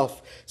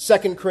yourself.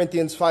 2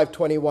 Corinthians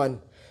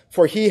 5:21.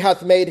 For he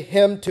hath made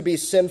him to be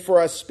sin for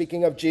us,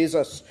 speaking of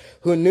Jesus,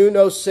 who knew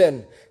no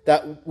sin,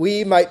 that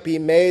we might be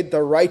made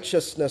the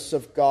righteousness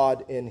of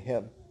God in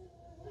him.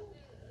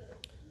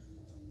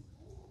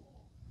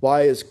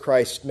 Why is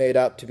Christ made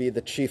out to be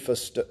the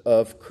chiefest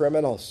of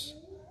criminals?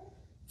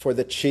 For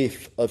the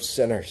chief of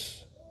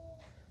sinners.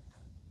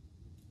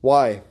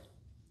 Why?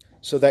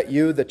 So that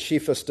you, the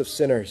chiefest of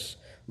sinners,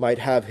 might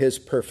have his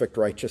perfect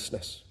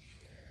righteousness.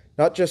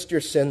 Not just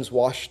your sins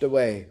washed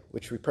away,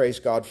 which we praise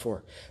God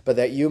for, but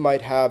that you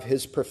might have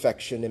his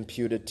perfection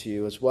imputed to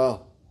you as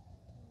well.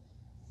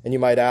 And you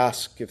might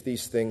ask, if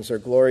these things are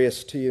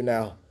glorious to you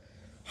now,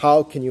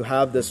 how can you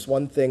have this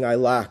one thing I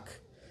lack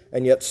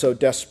and yet so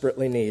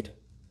desperately need?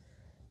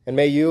 And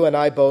may you and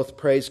I both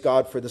praise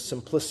God for the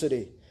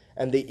simplicity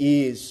and the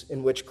ease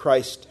in which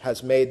Christ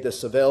has made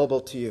this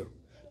available to you,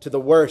 to the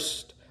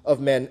worst of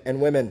men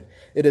and women.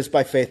 It is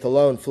by faith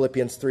alone,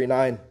 Philippians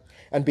 3:9.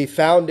 And be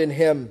found in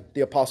him,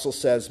 the apostle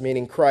says,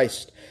 meaning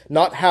Christ,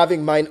 not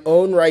having mine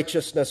own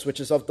righteousness, which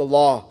is of the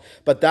law,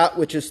 but that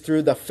which is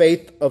through the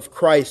faith of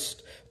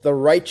Christ, the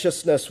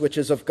righteousness which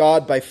is of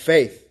God by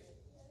faith.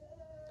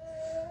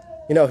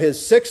 You know,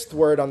 his sixth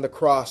word on the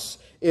cross,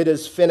 it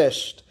is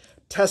finished,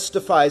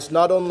 testifies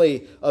not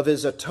only of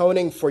his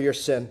atoning for your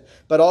sin,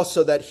 but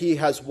also that he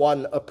has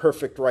won a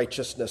perfect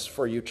righteousness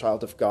for you,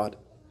 child of God.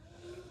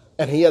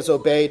 And he has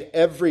obeyed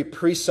every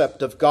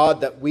precept of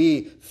God that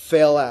we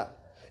fail at.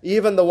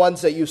 Even the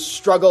ones that you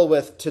struggle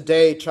with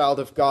today,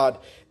 child of God.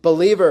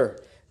 Believer,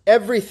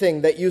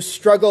 everything that you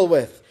struggle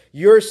with,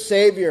 your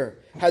Savior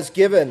has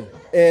given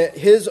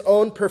his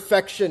own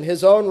perfection,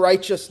 his own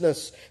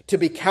righteousness to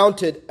be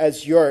counted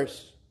as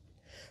yours.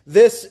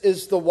 This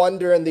is the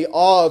wonder and the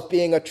awe of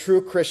being a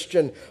true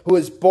Christian who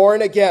is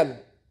born again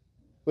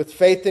with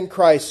faith in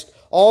Christ.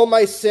 All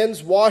my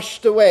sins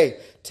washed away,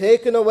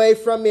 taken away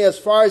from me as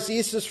far as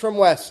east is from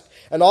west,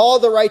 and all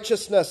the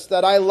righteousness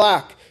that I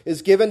lack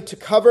is given to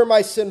cover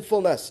my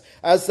sinfulness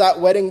as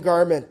that wedding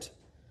garment.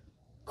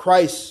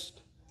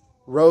 Christ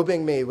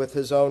robing me with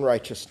his own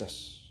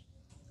righteousness.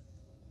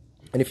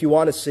 And if you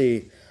want to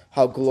see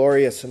how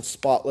glorious and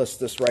spotless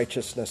this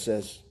righteousness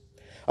is,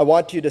 I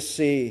want you to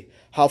see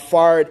how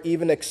far it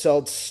even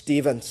excelled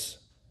Stephen's,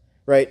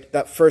 right?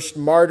 That first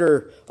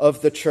martyr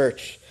of the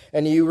church.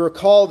 And you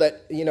recall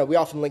that, we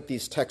often link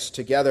these texts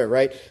together,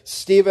 right?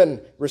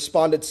 Stephen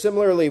responded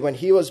similarly when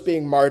he was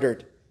being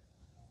martyred.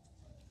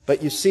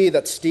 But you see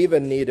that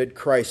Stephen needed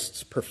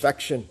Christ's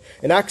perfection.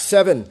 In Acts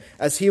 7,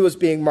 as he was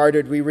being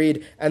martyred, we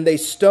read, and they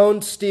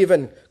stoned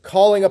Stephen,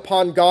 calling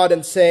upon God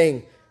and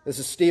saying, this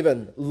is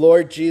Stephen,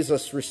 Lord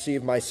Jesus,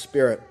 receive my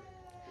spirit.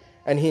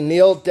 And he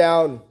kneeled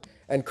down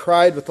and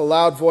cried with a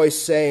loud voice,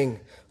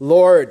 saying,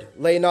 Lord,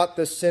 lay not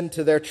this sin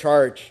to their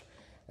charge.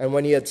 And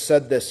when he had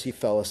said this, he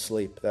fell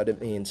asleep. That it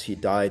means he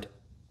died.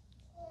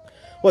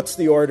 What's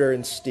the order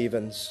in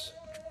Stephen's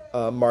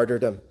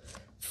martyrdom?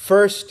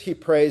 First, he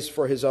prays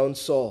for his own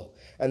soul.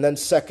 And then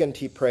second,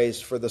 he prays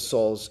for the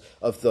souls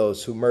of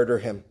those who murder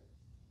him.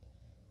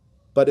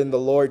 But in the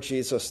Lord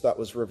Jesus, that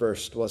was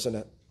reversed, wasn't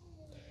it?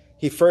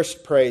 He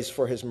first prays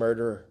for his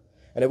murderer.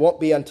 And it won't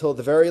be until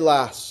the very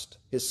last,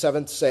 his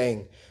seventh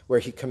saying, where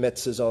he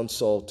commits his own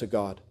soul to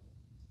God.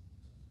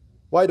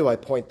 Why do I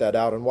point that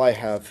out, and why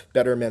have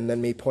better men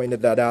than me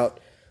pointed that out?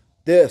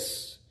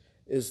 This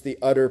is the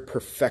utter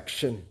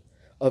perfection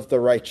of the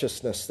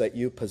righteousness that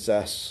you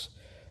possess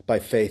by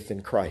faith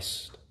in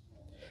Christ.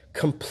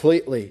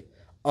 Completely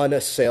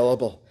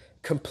unassailable,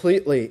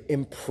 completely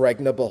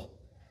impregnable.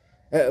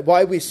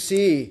 Why we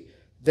see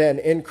then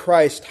in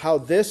Christ how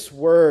this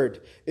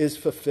word is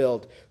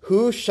fulfilled.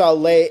 Who shall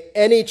lay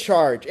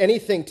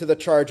anything to the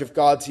charge of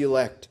God's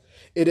elect?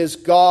 It is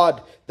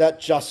God that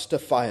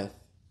justifieth.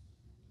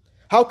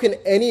 How can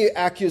any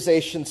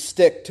accusation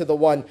stick to the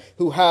one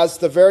who has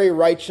the very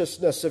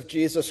righteousness of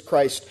Jesus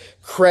Christ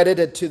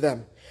credited to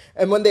them?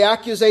 And when the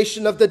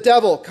accusation of the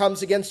devil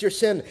comes against your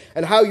sin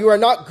and how you are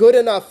not good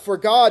enough for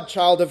God,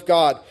 child of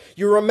God,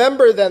 you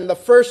remember then the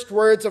first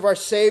words of our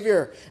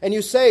Savior, and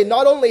you say,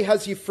 not only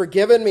has he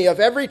forgiven me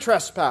of every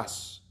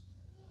trespass,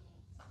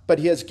 but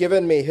he has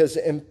given me his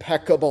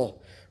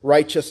impeccable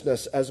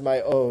righteousness as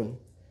my own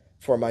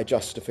for my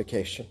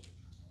justification.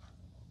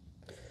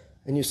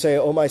 And you say,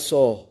 O my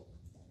soul,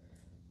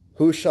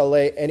 who shall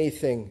lay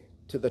anything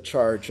to the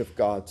charge of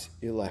God's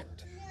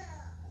elect?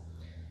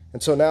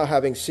 And so now,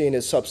 having seen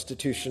his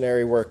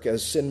substitutionary work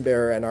as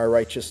sin-bearer and our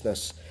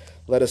righteousness,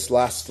 let us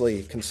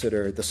lastly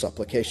consider the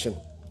supplication.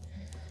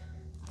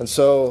 And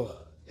so,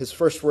 his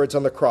first words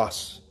on the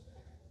cross,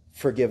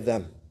 forgive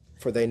them,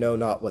 for they know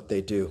not what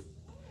they do.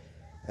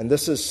 And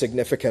this is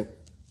significant,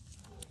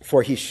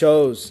 for he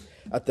shows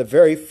at the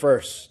very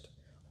first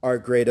our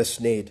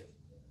greatest need.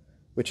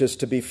 which is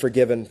to be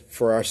forgiven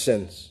for our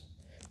sins,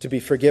 to be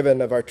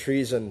forgiven of our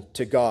treason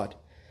to God,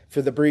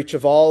 for the breach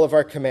of all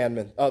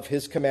of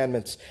his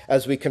commandments,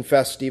 as we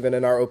confessed even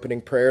in our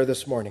opening prayer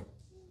this morning.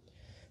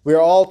 We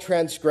are all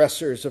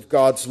transgressors of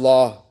God's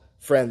law,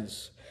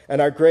 friends, and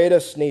our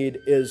greatest need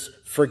is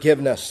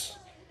forgiveness.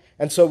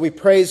 And so we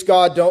praise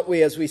God, don't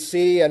we, as we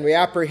see and we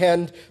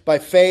apprehend by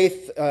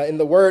faith in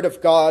the Word of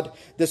God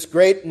this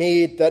great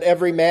need that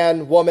every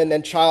man, woman,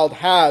 and child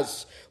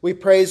has. We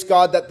praise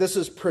God that this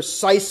is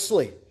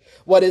precisely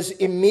what is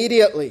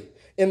immediately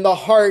in the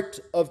heart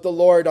of the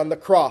Lord on the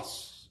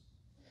cross.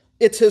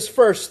 It's his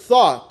first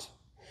thought.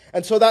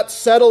 And so that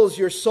settles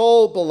your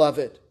soul,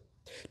 beloved,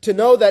 to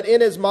know that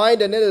in his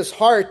mind and in his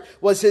heart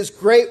was his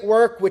great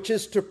work, which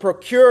is to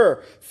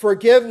procure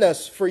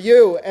forgiveness for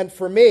you and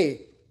for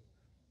me.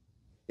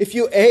 If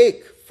you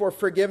ache for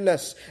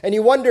forgiveness and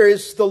you wonder,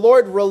 is the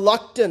Lord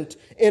reluctant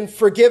in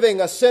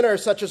forgiving a sinner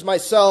such as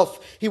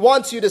myself? He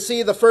wants you to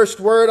see the first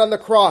word on the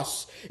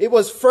cross. It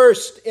was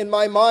first in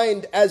my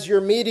mind as your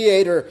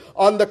mediator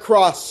on the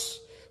cross.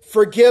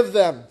 Forgive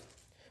them.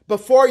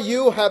 Before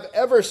you have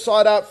ever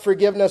sought out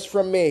forgiveness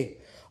from me,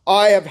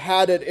 I have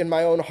had it in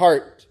my own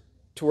heart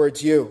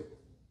towards you.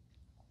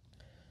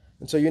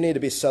 And so you need to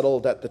be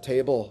settled at the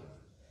table,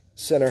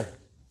 sinner.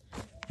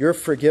 Your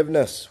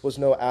forgiveness was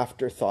no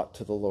afterthought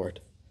to the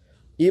Lord.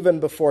 Even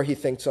before he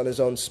thinks on his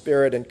own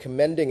spirit and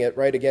commending it,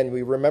 right again,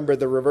 we remember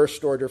the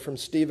reversed order from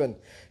Stephen.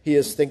 He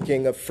is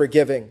thinking of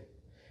forgiving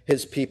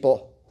his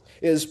people.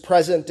 It is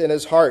present in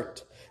his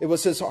heart. It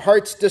was his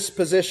heart's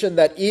disposition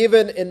that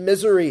even in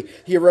misery,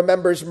 he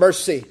remembers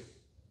mercy.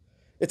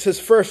 It's his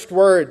first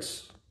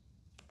words.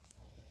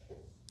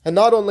 And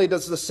not only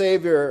does the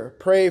Savior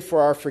pray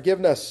for our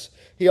forgiveness,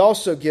 he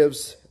also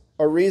gives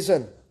a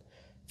reason.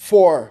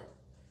 For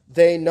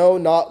they know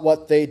not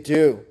what they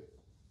do.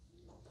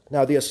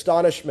 Now, the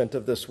astonishment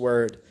of this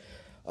word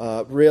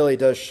really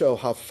does show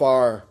how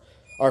far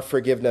our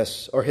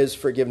forgiveness or his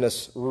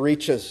forgiveness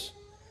reaches.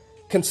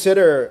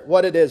 Consider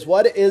what it is.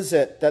 What is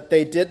it that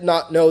they did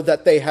not know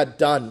that they had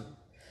done?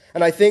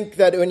 And I think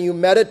that when you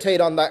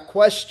meditate on that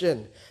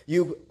question,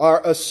 you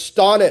are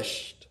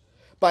astonished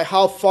by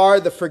how far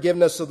the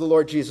forgiveness of the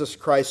Lord Jesus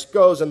Christ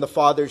goes, and the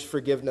Father's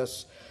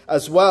forgiveness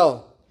as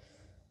well.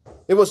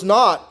 It was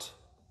not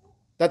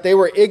that they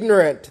were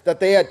ignorant that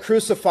they had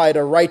crucified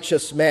a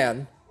righteous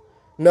man.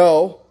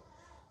 No,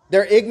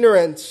 their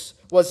ignorance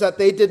was that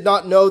they did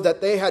not know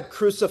that they had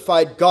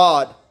crucified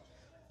God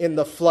in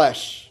the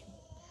flesh.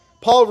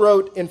 Paul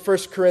wrote in 1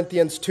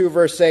 Corinthians 2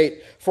 verse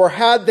 8, for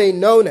had they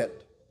known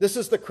it, this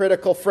is the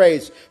critical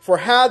phrase, for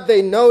had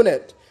they known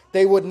it,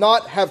 they would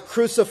not have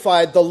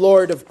crucified the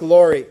Lord of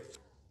glory.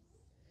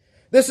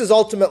 This is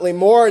ultimately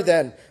more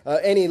than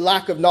any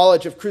lack of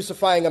knowledge of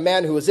crucifying a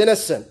man who was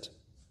innocent.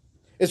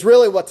 Is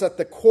really what's at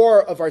the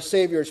core of our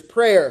Savior's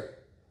prayer.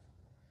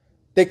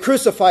 They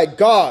crucified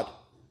God.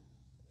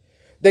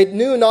 They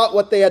knew not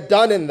what they had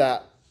done in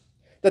that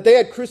they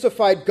had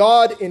crucified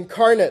God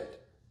incarnate.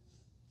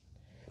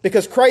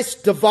 Because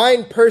Christ's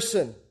divine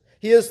person,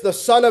 he is the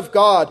Son of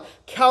God,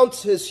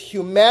 counts his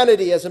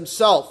humanity as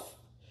himself.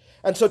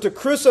 And so to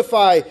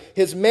crucify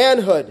his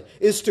manhood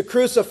is to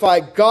crucify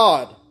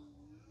God.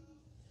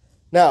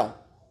 Now,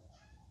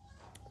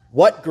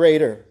 what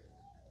greater,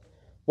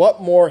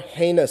 what more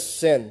heinous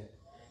sin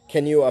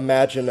can you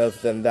imagine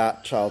of than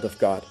that, child of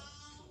God?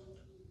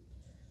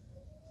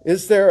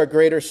 Is there a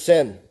greater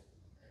sin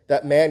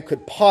that man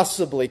could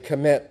possibly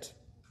commit?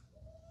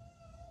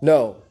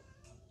 No,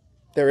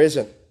 there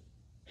isn't.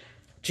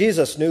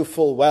 Jesus knew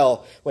full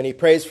well when he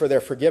prays for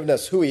their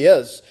forgiveness who he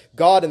is,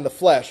 God in the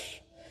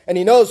flesh. And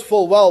he knows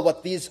full well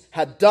what these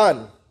had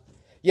done.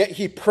 Yet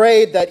he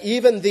prayed that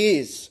even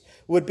these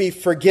would be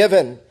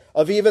forgiven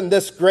of even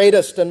this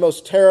greatest and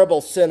most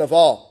terrible sin of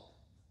all.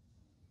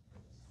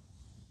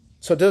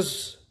 So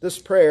does this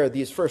prayer,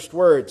 these first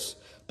words,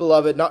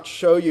 beloved, not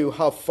show you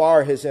how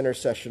far his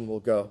intercession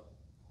will go?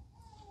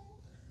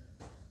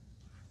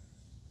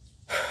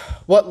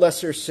 What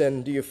lesser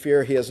sin do you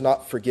fear he has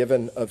not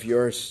forgiven of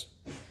yours?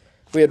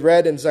 We had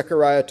read in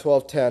Zechariah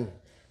 12:10,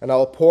 and I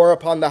will pour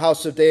upon the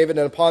house of David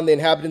and upon the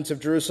inhabitants of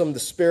Jerusalem the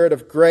spirit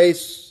of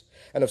grace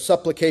and of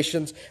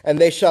supplications, and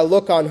they shall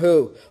look on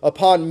who?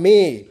 Upon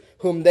me,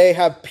 whom they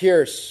have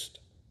pierced.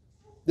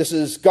 This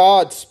is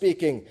God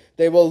speaking.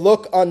 They will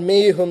look on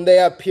me whom they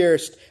have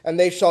pierced, and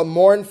they shall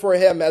mourn for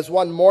him as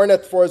one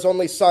mourneth for his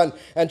only son,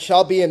 and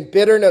shall be in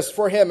bitterness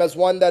for him as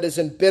one that is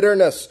in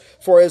bitterness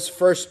for his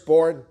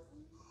firstborn.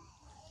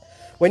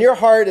 When your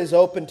heart is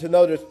open to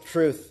know the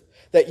truth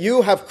that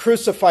you have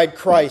crucified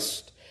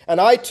Christ,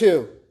 and I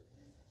too,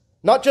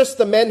 not just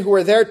the men who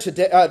were there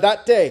today,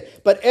 that day,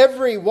 but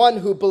everyone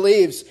who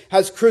believes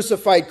has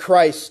crucified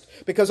Christ,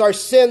 because our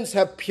sins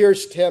have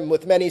pierced him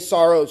with many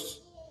sorrows.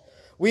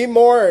 We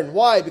mourn.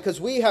 Why? Because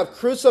we have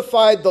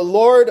crucified the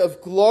Lord of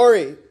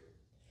glory.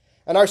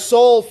 And our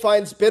soul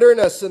finds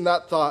bitterness in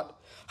that thought.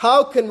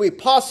 How can we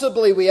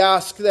possibly, we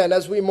ask then,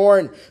 as we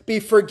mourn, be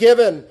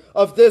forgiven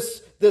of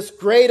this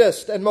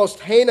greatest and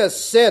most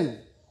heinous sin?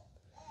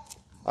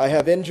 I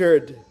have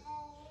injured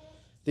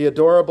the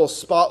adorable,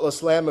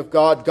 spotless Lamb of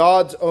God,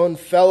 God's own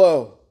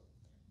fellow,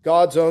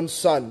 God's own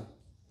Son.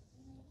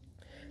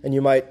 And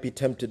you might be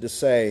tempted to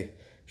say,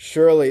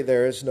 surely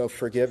there is no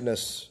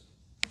forgiveness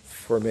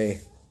for me.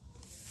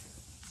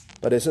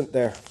 But isn't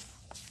there?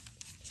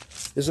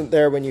 Isn't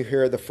there when you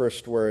hear the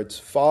first words,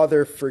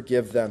 Father,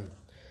 forgive them,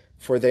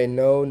 for they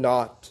know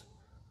not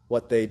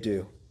what they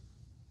do?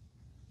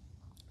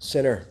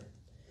 Sinner,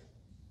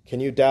 can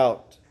you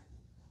doubt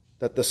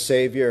that the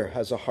Savior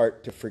has a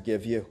heart to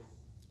forgive you?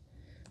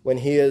 When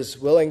he is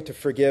willing to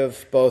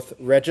forgive both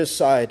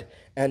regicide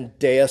and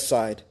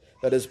deicide,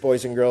 that is,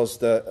 boys and girls,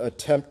 the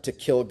attempt to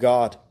kill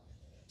God,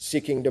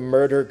 seeking to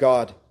murder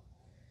God,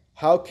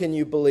 how can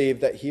you believe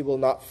that he will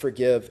not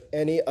forgive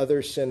any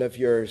other sin of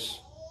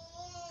yours?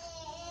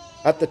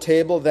 At the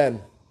table,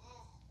 then,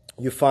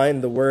 you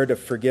find the word of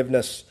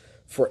forgiveness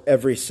for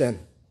every sin.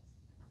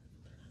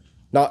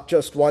 Not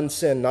just one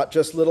sin, not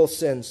just little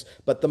sins,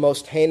 but the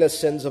most heinous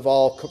sins of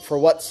all. For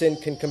what sin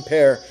can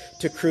compare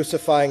to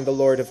crucifying the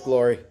Lord of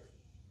glory?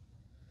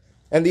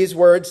 And these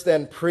words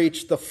then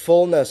preach the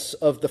fullness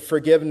of the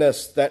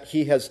forgiveness that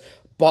he has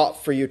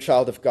bought for you,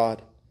 child of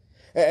God.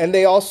 And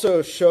they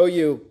also show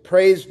you,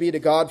 praise be to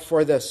God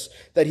for this,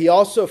 that he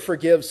also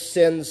forgives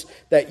sins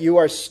that you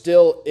are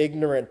still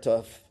ignorant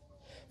of.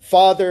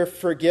 Father,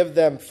 forgive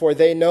them, for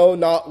they know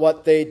not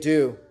what they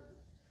do.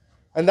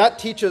 And that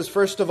teaches,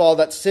 first of all,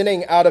 that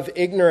sinning out of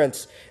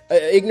ignorance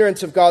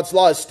of God's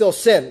law is still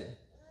sin.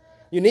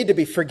 You need to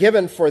be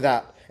forgiven for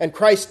that. And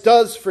Christ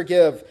does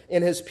forgive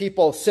in his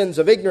people sins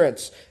of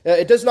ignorance.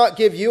 It does not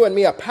give you and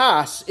me a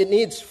pass. It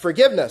needs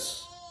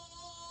forgiveness.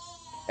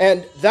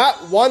 And that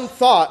one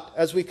thought,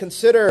 as we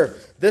consider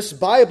this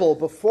Bible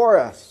before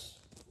us,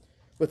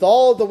 with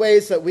all the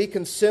ways that we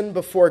can sin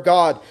before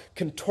God,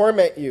 can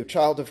torment you,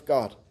 child of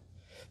God.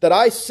 That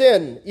I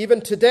sin,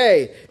 even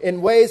today,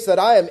 in ways that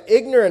I am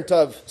ignorant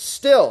of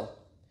still.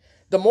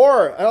 The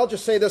more, and I'll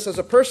just say this as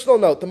a personal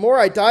note, the more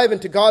I dive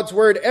into God's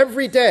word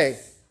every day,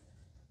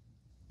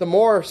 the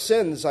more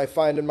sins I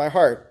find in my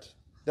heart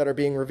that are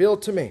being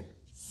revealed to me.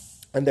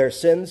 And there are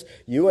sins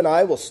you and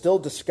I will still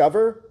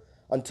discover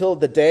until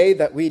the day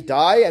that we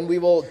die, and we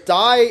will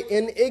die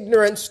in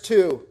ignorance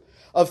too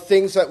of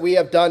things that we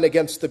have done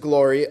against the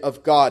glory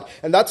of God.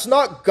 And that's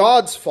not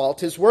God's fault.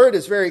 His word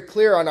is very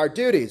clear on our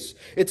duties.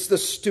 It's the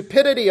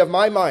stupidity of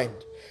my mind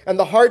and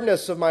the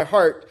hardness of my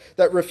heart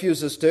that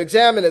refuses to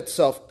examine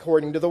itself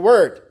according to the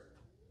word.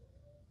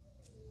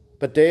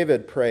 But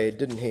David prayed,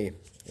 didn't he,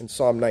 in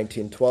Psalm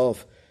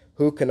 19:12,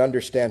 who can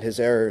understand his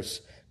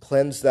errors?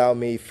 Cleanse thou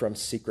me from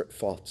secret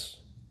faults.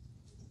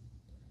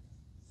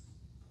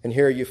 And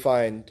here you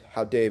find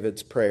how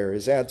David's prayer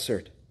is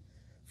answered.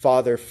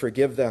 Father,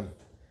 forgive them,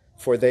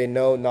 for they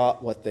know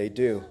not what they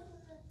do.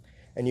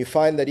 And you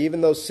find that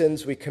even those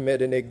sins we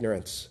commit in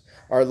ignorance,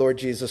 our Lord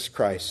Jesus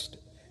Christ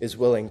is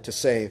willing to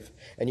save.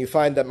 And you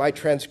find that my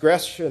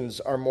transgressions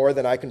are more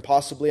than I can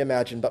possibly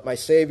imagine, but my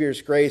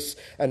Savior's grace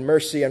and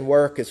mercy and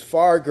work is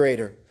far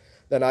greater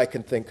than I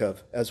can think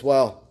of as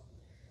well.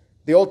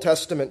 The Old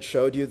Testament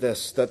showed you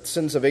this, that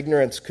sins of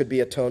ignorance could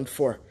be atoned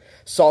for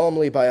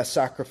solemnly by a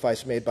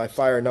sacrifice made by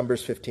fire,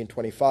 Numbers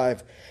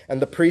 15:25.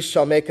 And the priest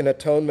shall make an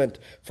atonement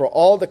for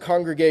all the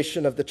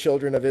congregation of the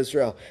children of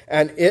Israel,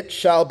 and it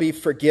shall be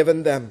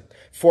forgiven them,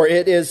 for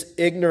it is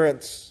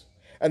ignorance.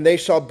 And they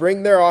shall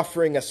bring their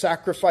offering, a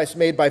sacrifice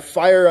made by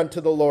fire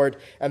unto the Lord,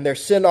 and their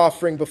sin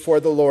offering before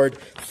the Lord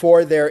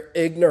for their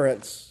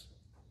ignorance.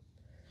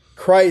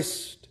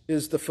 Christ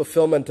is the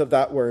fulfillment of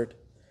that word,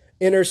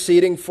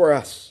 interceding for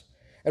us.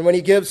 And when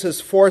he gives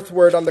his fourth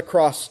word on the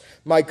cross,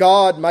 my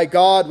God,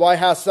 why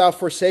hast thou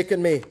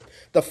forsaken me?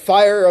 The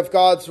fire of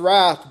God's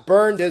wrath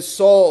burned his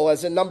soul,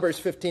 as in Numbers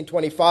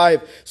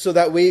 15:25, so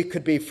that we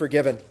could be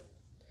forgiven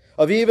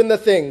of even the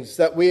things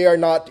that we are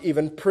not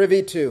even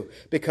privy to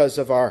because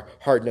of our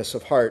hardness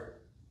of heart.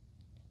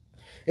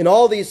 In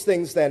all these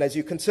things, then, as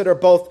you consider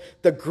both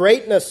the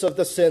greatness of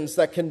the sins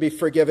that can be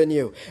forgiven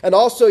you, and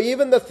also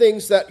even the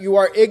things that you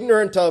are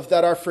ignorant of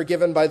that are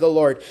forgiven by the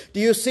Lord, do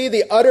you see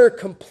the utter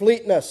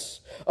completeness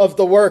of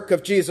the work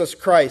of Jesus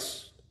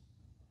Christ?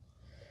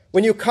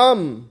 When you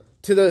come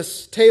to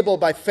this table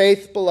by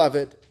faith,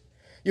 beloved,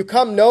 you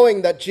come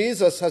knowing that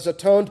Jesus has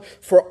atoned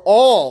for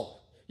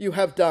all you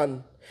have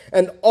done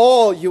and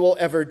all you will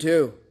ever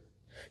do.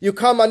 You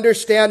come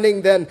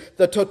understanding then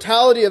the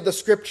totality of the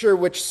scripture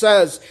which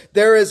says,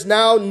 there is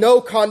now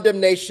no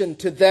condemnation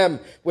to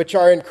them which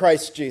are in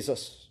Christ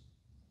Jesus.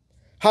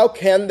 How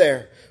can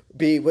there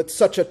be with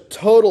such a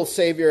total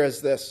Savior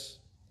as this?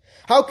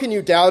 How can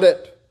you doubt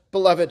it,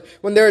 beloved,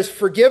 when there is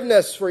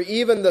forgiveness for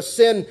even the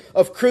sin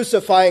of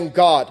crucifying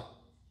God?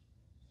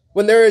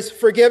 When there is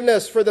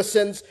forgiveness for the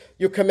sins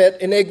you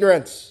commit in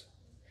ignorance?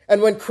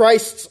 And when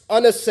Christ's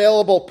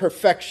unassailable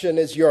perfection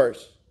is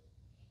yours?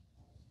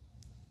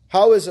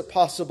 How is it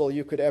possible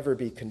you could ever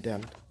be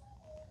condemned?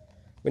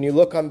 When you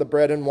look on the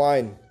bread and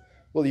wine,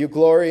 will you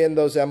glory in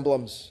those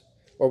emblems,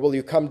 or will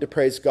you come to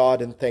praise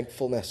God in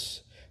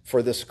thankfulness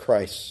for this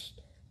Christ?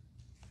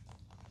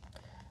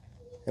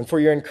 And for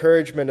your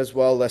encouragement as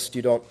well, lest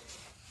you don't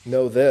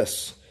know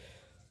this,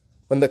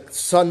 When the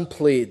Son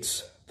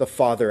pleads, the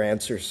Father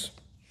answers.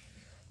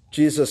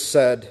 Jesus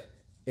said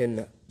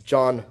in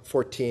John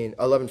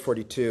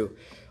 11:42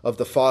 of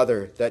the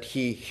Father that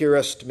he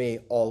hearest me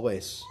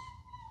always.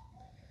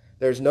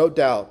 There's no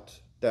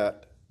doubt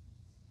that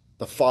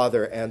the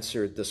Father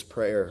answered this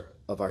prayer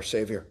of our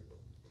Savior.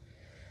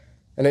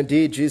 And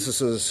indeed,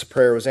 Jesus'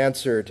 prayer was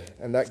answered,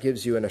 and that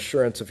gives you an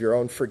assurance of your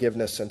own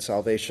forgiveness and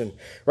salvation.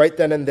 Right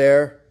then and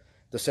there,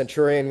 the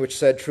centurion which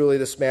said, truly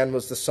this man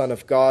was the Son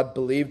of God,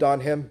 believed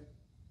on him.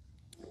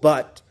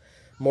 But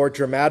more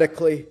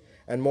dramatically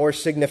and more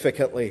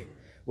significantly,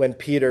 when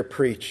Peter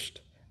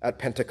preached at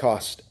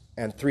Pentecost,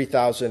 and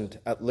 3,000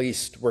 at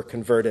least were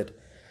converted.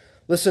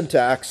 Listen to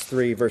Acts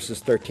 3, verses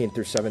 13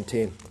 through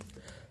 17.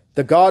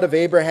 The God of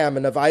Abraham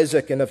and of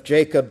Isaac and of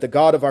Jacob, the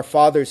God of our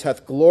fathers,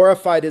 hath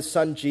glorified his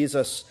Son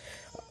Jesus,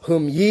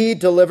 whom ye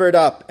delivered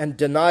up and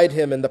denied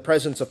him in the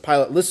presence of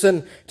Pilate.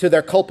 Listen to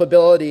their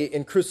culpability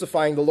in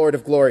crucifying the Lord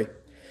of glory.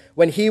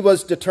 When he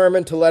was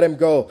determined to let him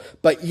go.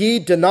 But ye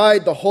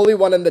denied the Holy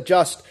One and the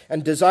just,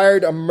 and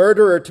desired a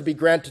murderer to be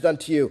granted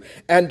unto you,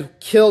 and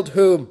killed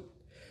whom?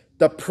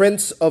 The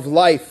Prince of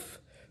Life,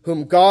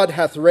 whom God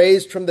hath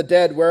raised from the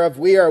dead, whereof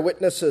we are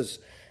witnesses.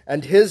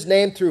 And his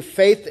name, through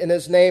faith in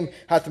his name,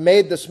 hath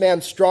made this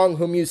man strong,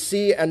 whom you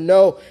see and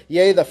know.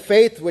 Yea, the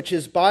faith which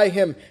is by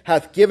him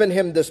hath given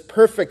him this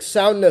perfect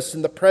soundness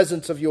in the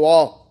presence of you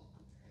all.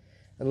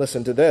 And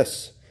listen to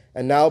this.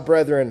 And now,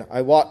 brethren,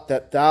 I wot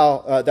that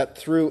that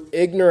through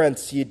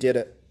ignorance ye did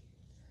it.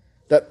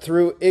 That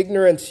through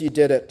ignorance ye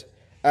did it,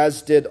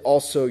 as did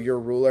also your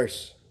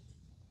rulers.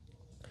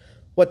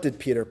 What did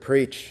Peter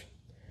preach?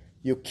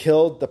 You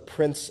killed the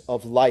Prince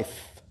of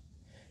Life.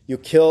 You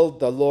killed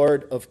the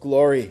Lord of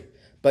glory,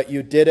 but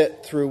you did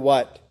it through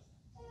what?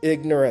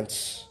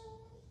 Ignorance.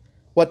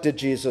 What did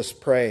Jesus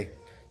pray?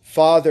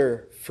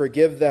 Father,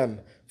 forgive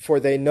them, for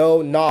they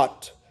know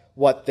not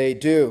what they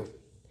do.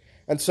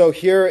 And so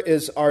here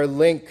is our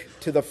link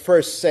to the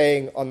first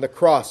saying on the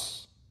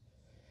cross.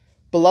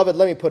 Beloved,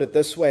 let me put it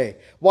this way.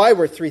 Why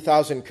were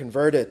 3,000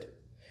 converted?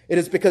 It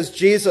is because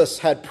Jesus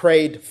had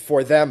prayed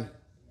for them.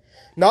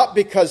 Not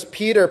because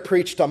Peter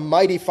preached a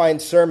mighty fine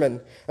sermon.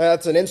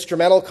 That's an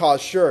instrumental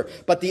cause, sure.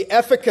 But the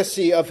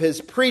efficacy of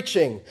his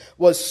preaching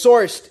was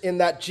sourced in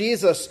that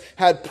Jesus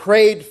had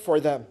prayed for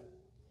them.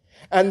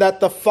 And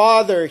that the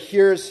Father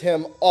hears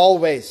him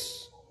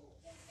always.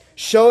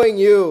 Showing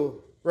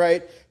you,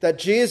 right, that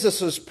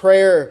Jesus'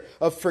 prayer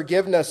of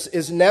forgiveness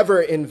is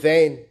never in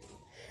vain.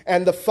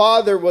 And the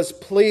Father was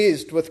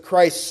pleased with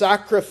Christ's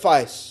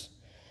sacrifice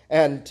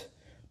and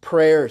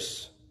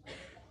prayers.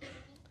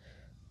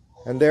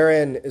 And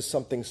therein is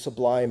something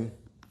sublime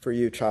for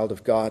you, child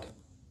of God,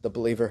 the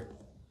believer.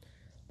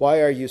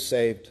 Why are you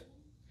saved?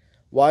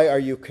 Why are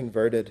you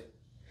converted?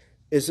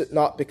 Is it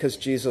not because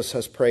Jesus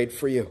has prayed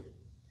for you,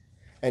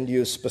 and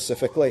you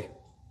specifically?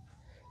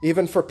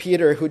 Even for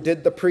Peter, who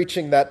did the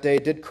preaching that day,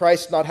 did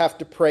Christ not have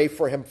to pray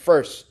for him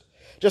first?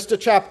 Just a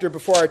chapter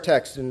before our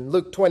text in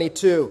Luke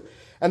 22.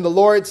 And the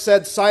Lord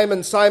said,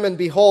 Simon, Simon,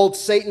 behold,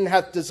 Satan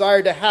hath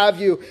desired to have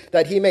you,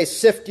 that he may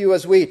sift you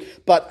as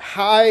wheat. But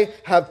I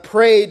have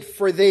prayed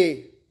for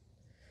thee,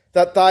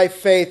 that thy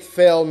faith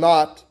fail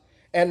not.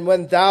 And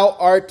when thou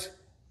art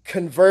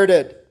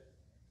converted,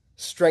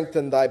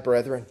 strengthen thy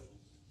brethren.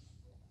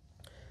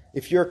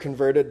 If you're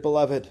converted,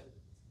 beloved,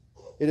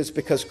 it is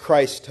because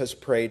Christ has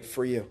prayed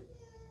for you.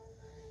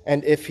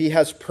 And if he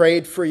has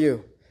prayed for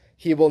you,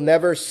 he will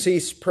never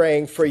cease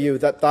praying for you,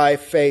 that thy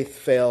faith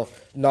fail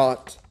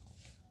not.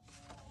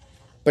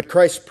 But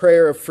Christ's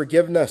prayer of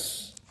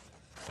forgiveness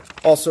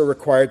also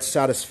required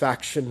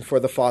satisfaction for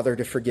the Father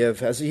to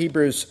forgive. As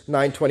Hebrews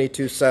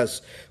 9:22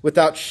 says,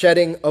 without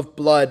shedding of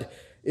blood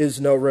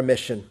is no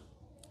remission,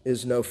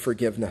 is no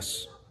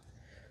forgiveness.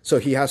 So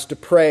he has to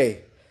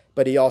pray,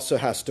 but he also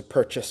has to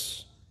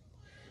purchase,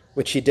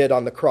 which he did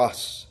on the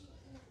cross.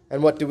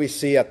 And what do we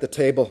see at the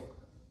table?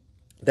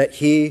 That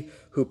he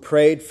who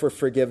prayed for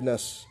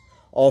forgiveness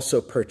also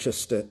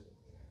purchased it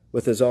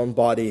with his own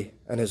body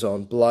and his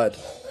own blood.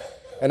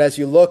 And as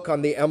you look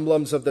on the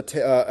emblems of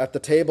at the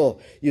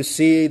table, you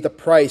see the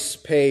price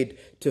paid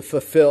to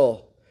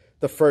fulfill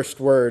the first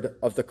word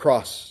of the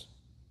cross.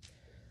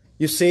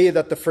 You see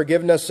that the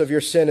forgiveness of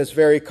your sin is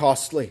very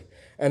costly,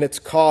 and its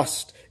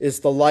cost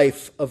is the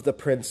life of the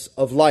Prince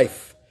of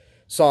Life.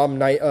 Psalm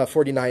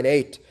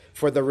 49:8,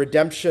 for the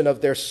redemption of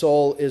their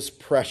soul is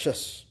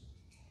precious.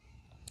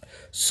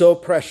 So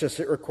precious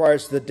it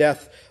requires the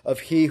death of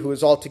he who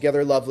is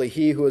altogether lovely,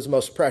 he who is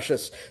most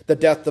precious, the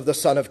death of the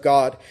Son of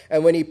God.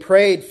 And when he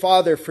prayed,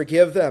 Father,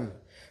 forgive them,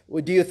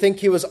 do you think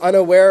he was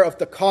unaware of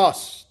the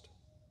cost?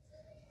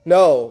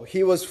 No,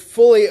 he was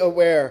fully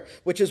aware,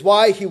 which is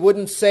why he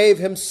wouldn't save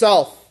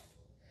himself,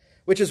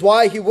 which is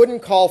why he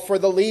wouldn't call for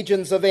the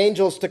legions of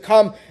angels to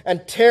come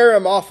and tear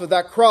him off of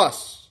that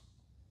cross.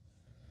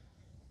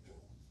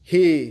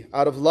 He,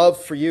 out of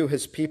love for you,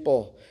 his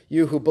people,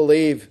 you who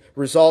believe,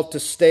 resolved to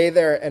stay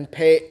there and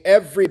pay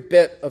every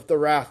bit of the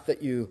wrath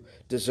that you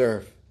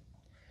deserve.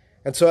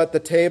 And so at the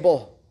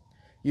table,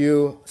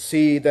 you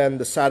see then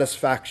the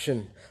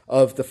satisfaction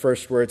of the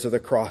first words of the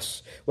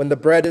cross. When the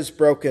bread is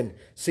broken,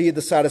 see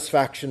the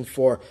satisfaction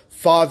for,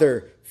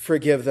 Father,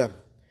 forgive them.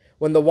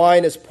 When the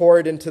wine is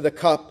poured into the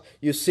cup,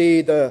 you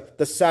see the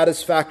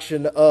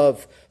satisfaction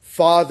of,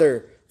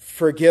 Father,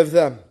 forgive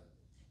them.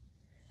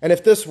 And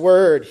if this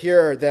word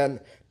here then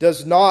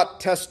does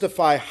not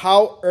testify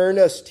how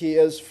earnest he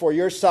is for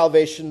your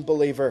salvation,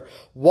 believer,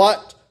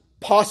 what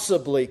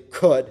possibly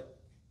could?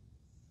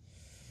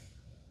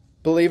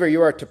 Believer,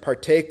 you are to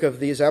partake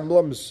of these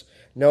emblems,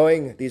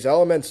 knowing these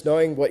elements,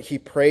 knowing what he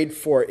prayed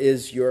for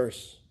is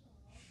yours.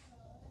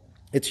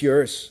 It's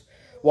yours.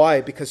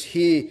 Why? Because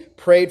he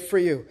prayed for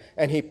you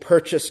and he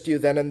purchased you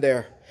then and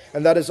there.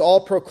 And that is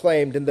all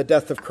proclaimed in the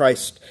death of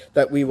Christ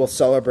that we will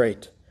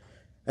celebrate.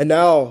 And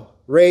now,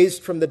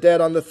 raised from the dead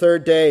on the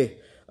third day,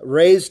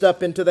 raised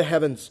up into the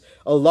heavens,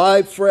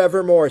 alive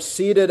forevermore,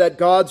 seated at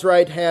God's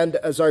right hand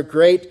as our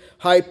great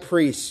high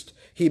priest,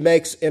 he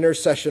makes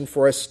intercession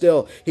for us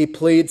still. He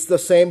pleads the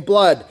same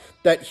blood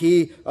that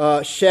he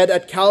shed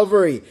at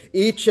Calvary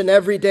each and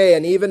every day,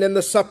 and even in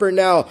the supper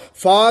now.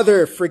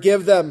 Father,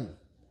 forgive them,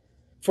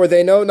 for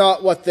they know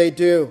not what they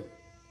do.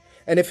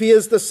 And if he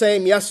is the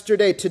same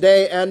yesterday,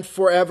 today, and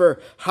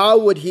forever, how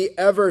would he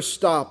ever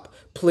stop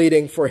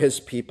pleading for his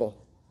people?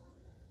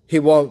 He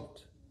won't.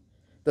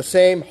 The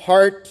same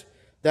heart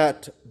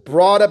that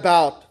brought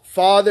about,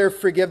 Father,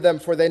 forgive them,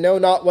 for they know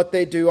not what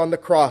they do on the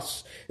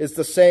cross, is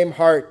the same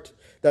heart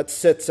that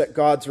sits at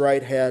God's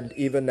right hand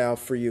even now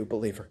for you,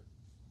 believer.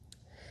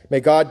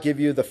 May God give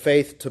you the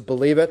faith to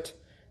believe it,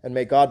 and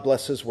may God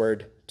bless his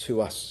word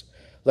to us.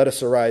 Let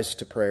us arise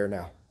to prayer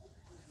now.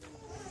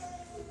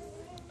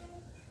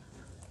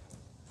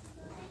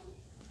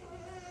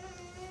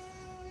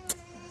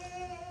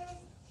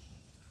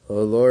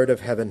 O Lord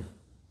of heaven,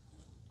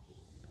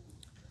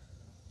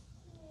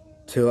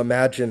 to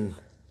imagine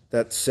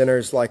that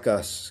sinners like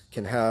us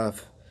can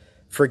have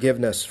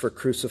forgiveness for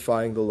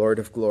crucifying the Lord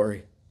of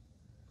glory.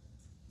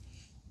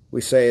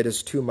 We say it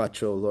is too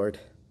much, O Lord,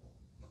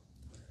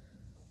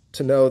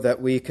 to know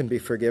that we can be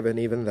forgiven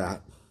even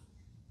that.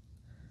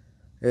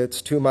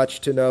 It's too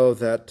much to know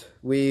that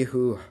we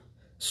who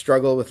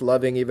struggle with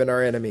loving even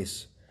our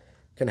enemies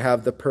can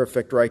have the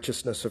perfect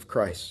righteousness of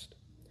Christ,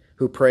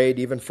 who prayed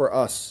even for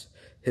us,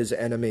 his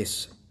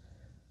enemies.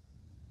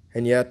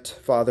 And yet,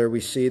 Father,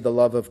 we see the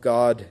love of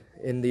God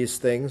in these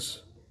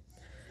things,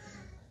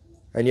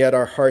 and yet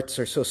our hearts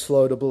are so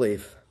slow to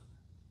believe,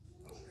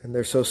 and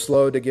they're so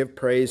slow to give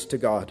praise to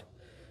God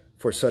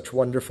for such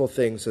wonderful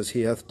things as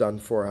he hath done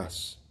for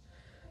us.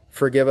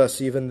 Forgive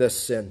us even this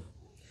sin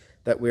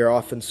that we are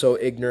often so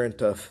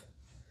ignorant of,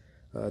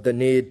 the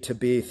need to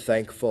be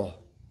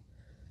thankful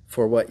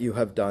for what you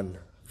have done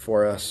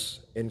for us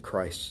in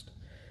Christ.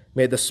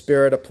 May the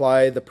Spirit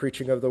apply the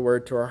preaching of the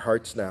word to our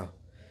hearts now,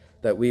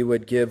 that we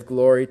would give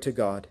glory to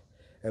God.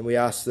 And we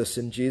ask this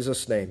in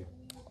Jesus' name.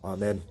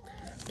 Amen.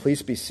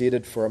 Please be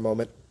seated for a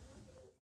moment.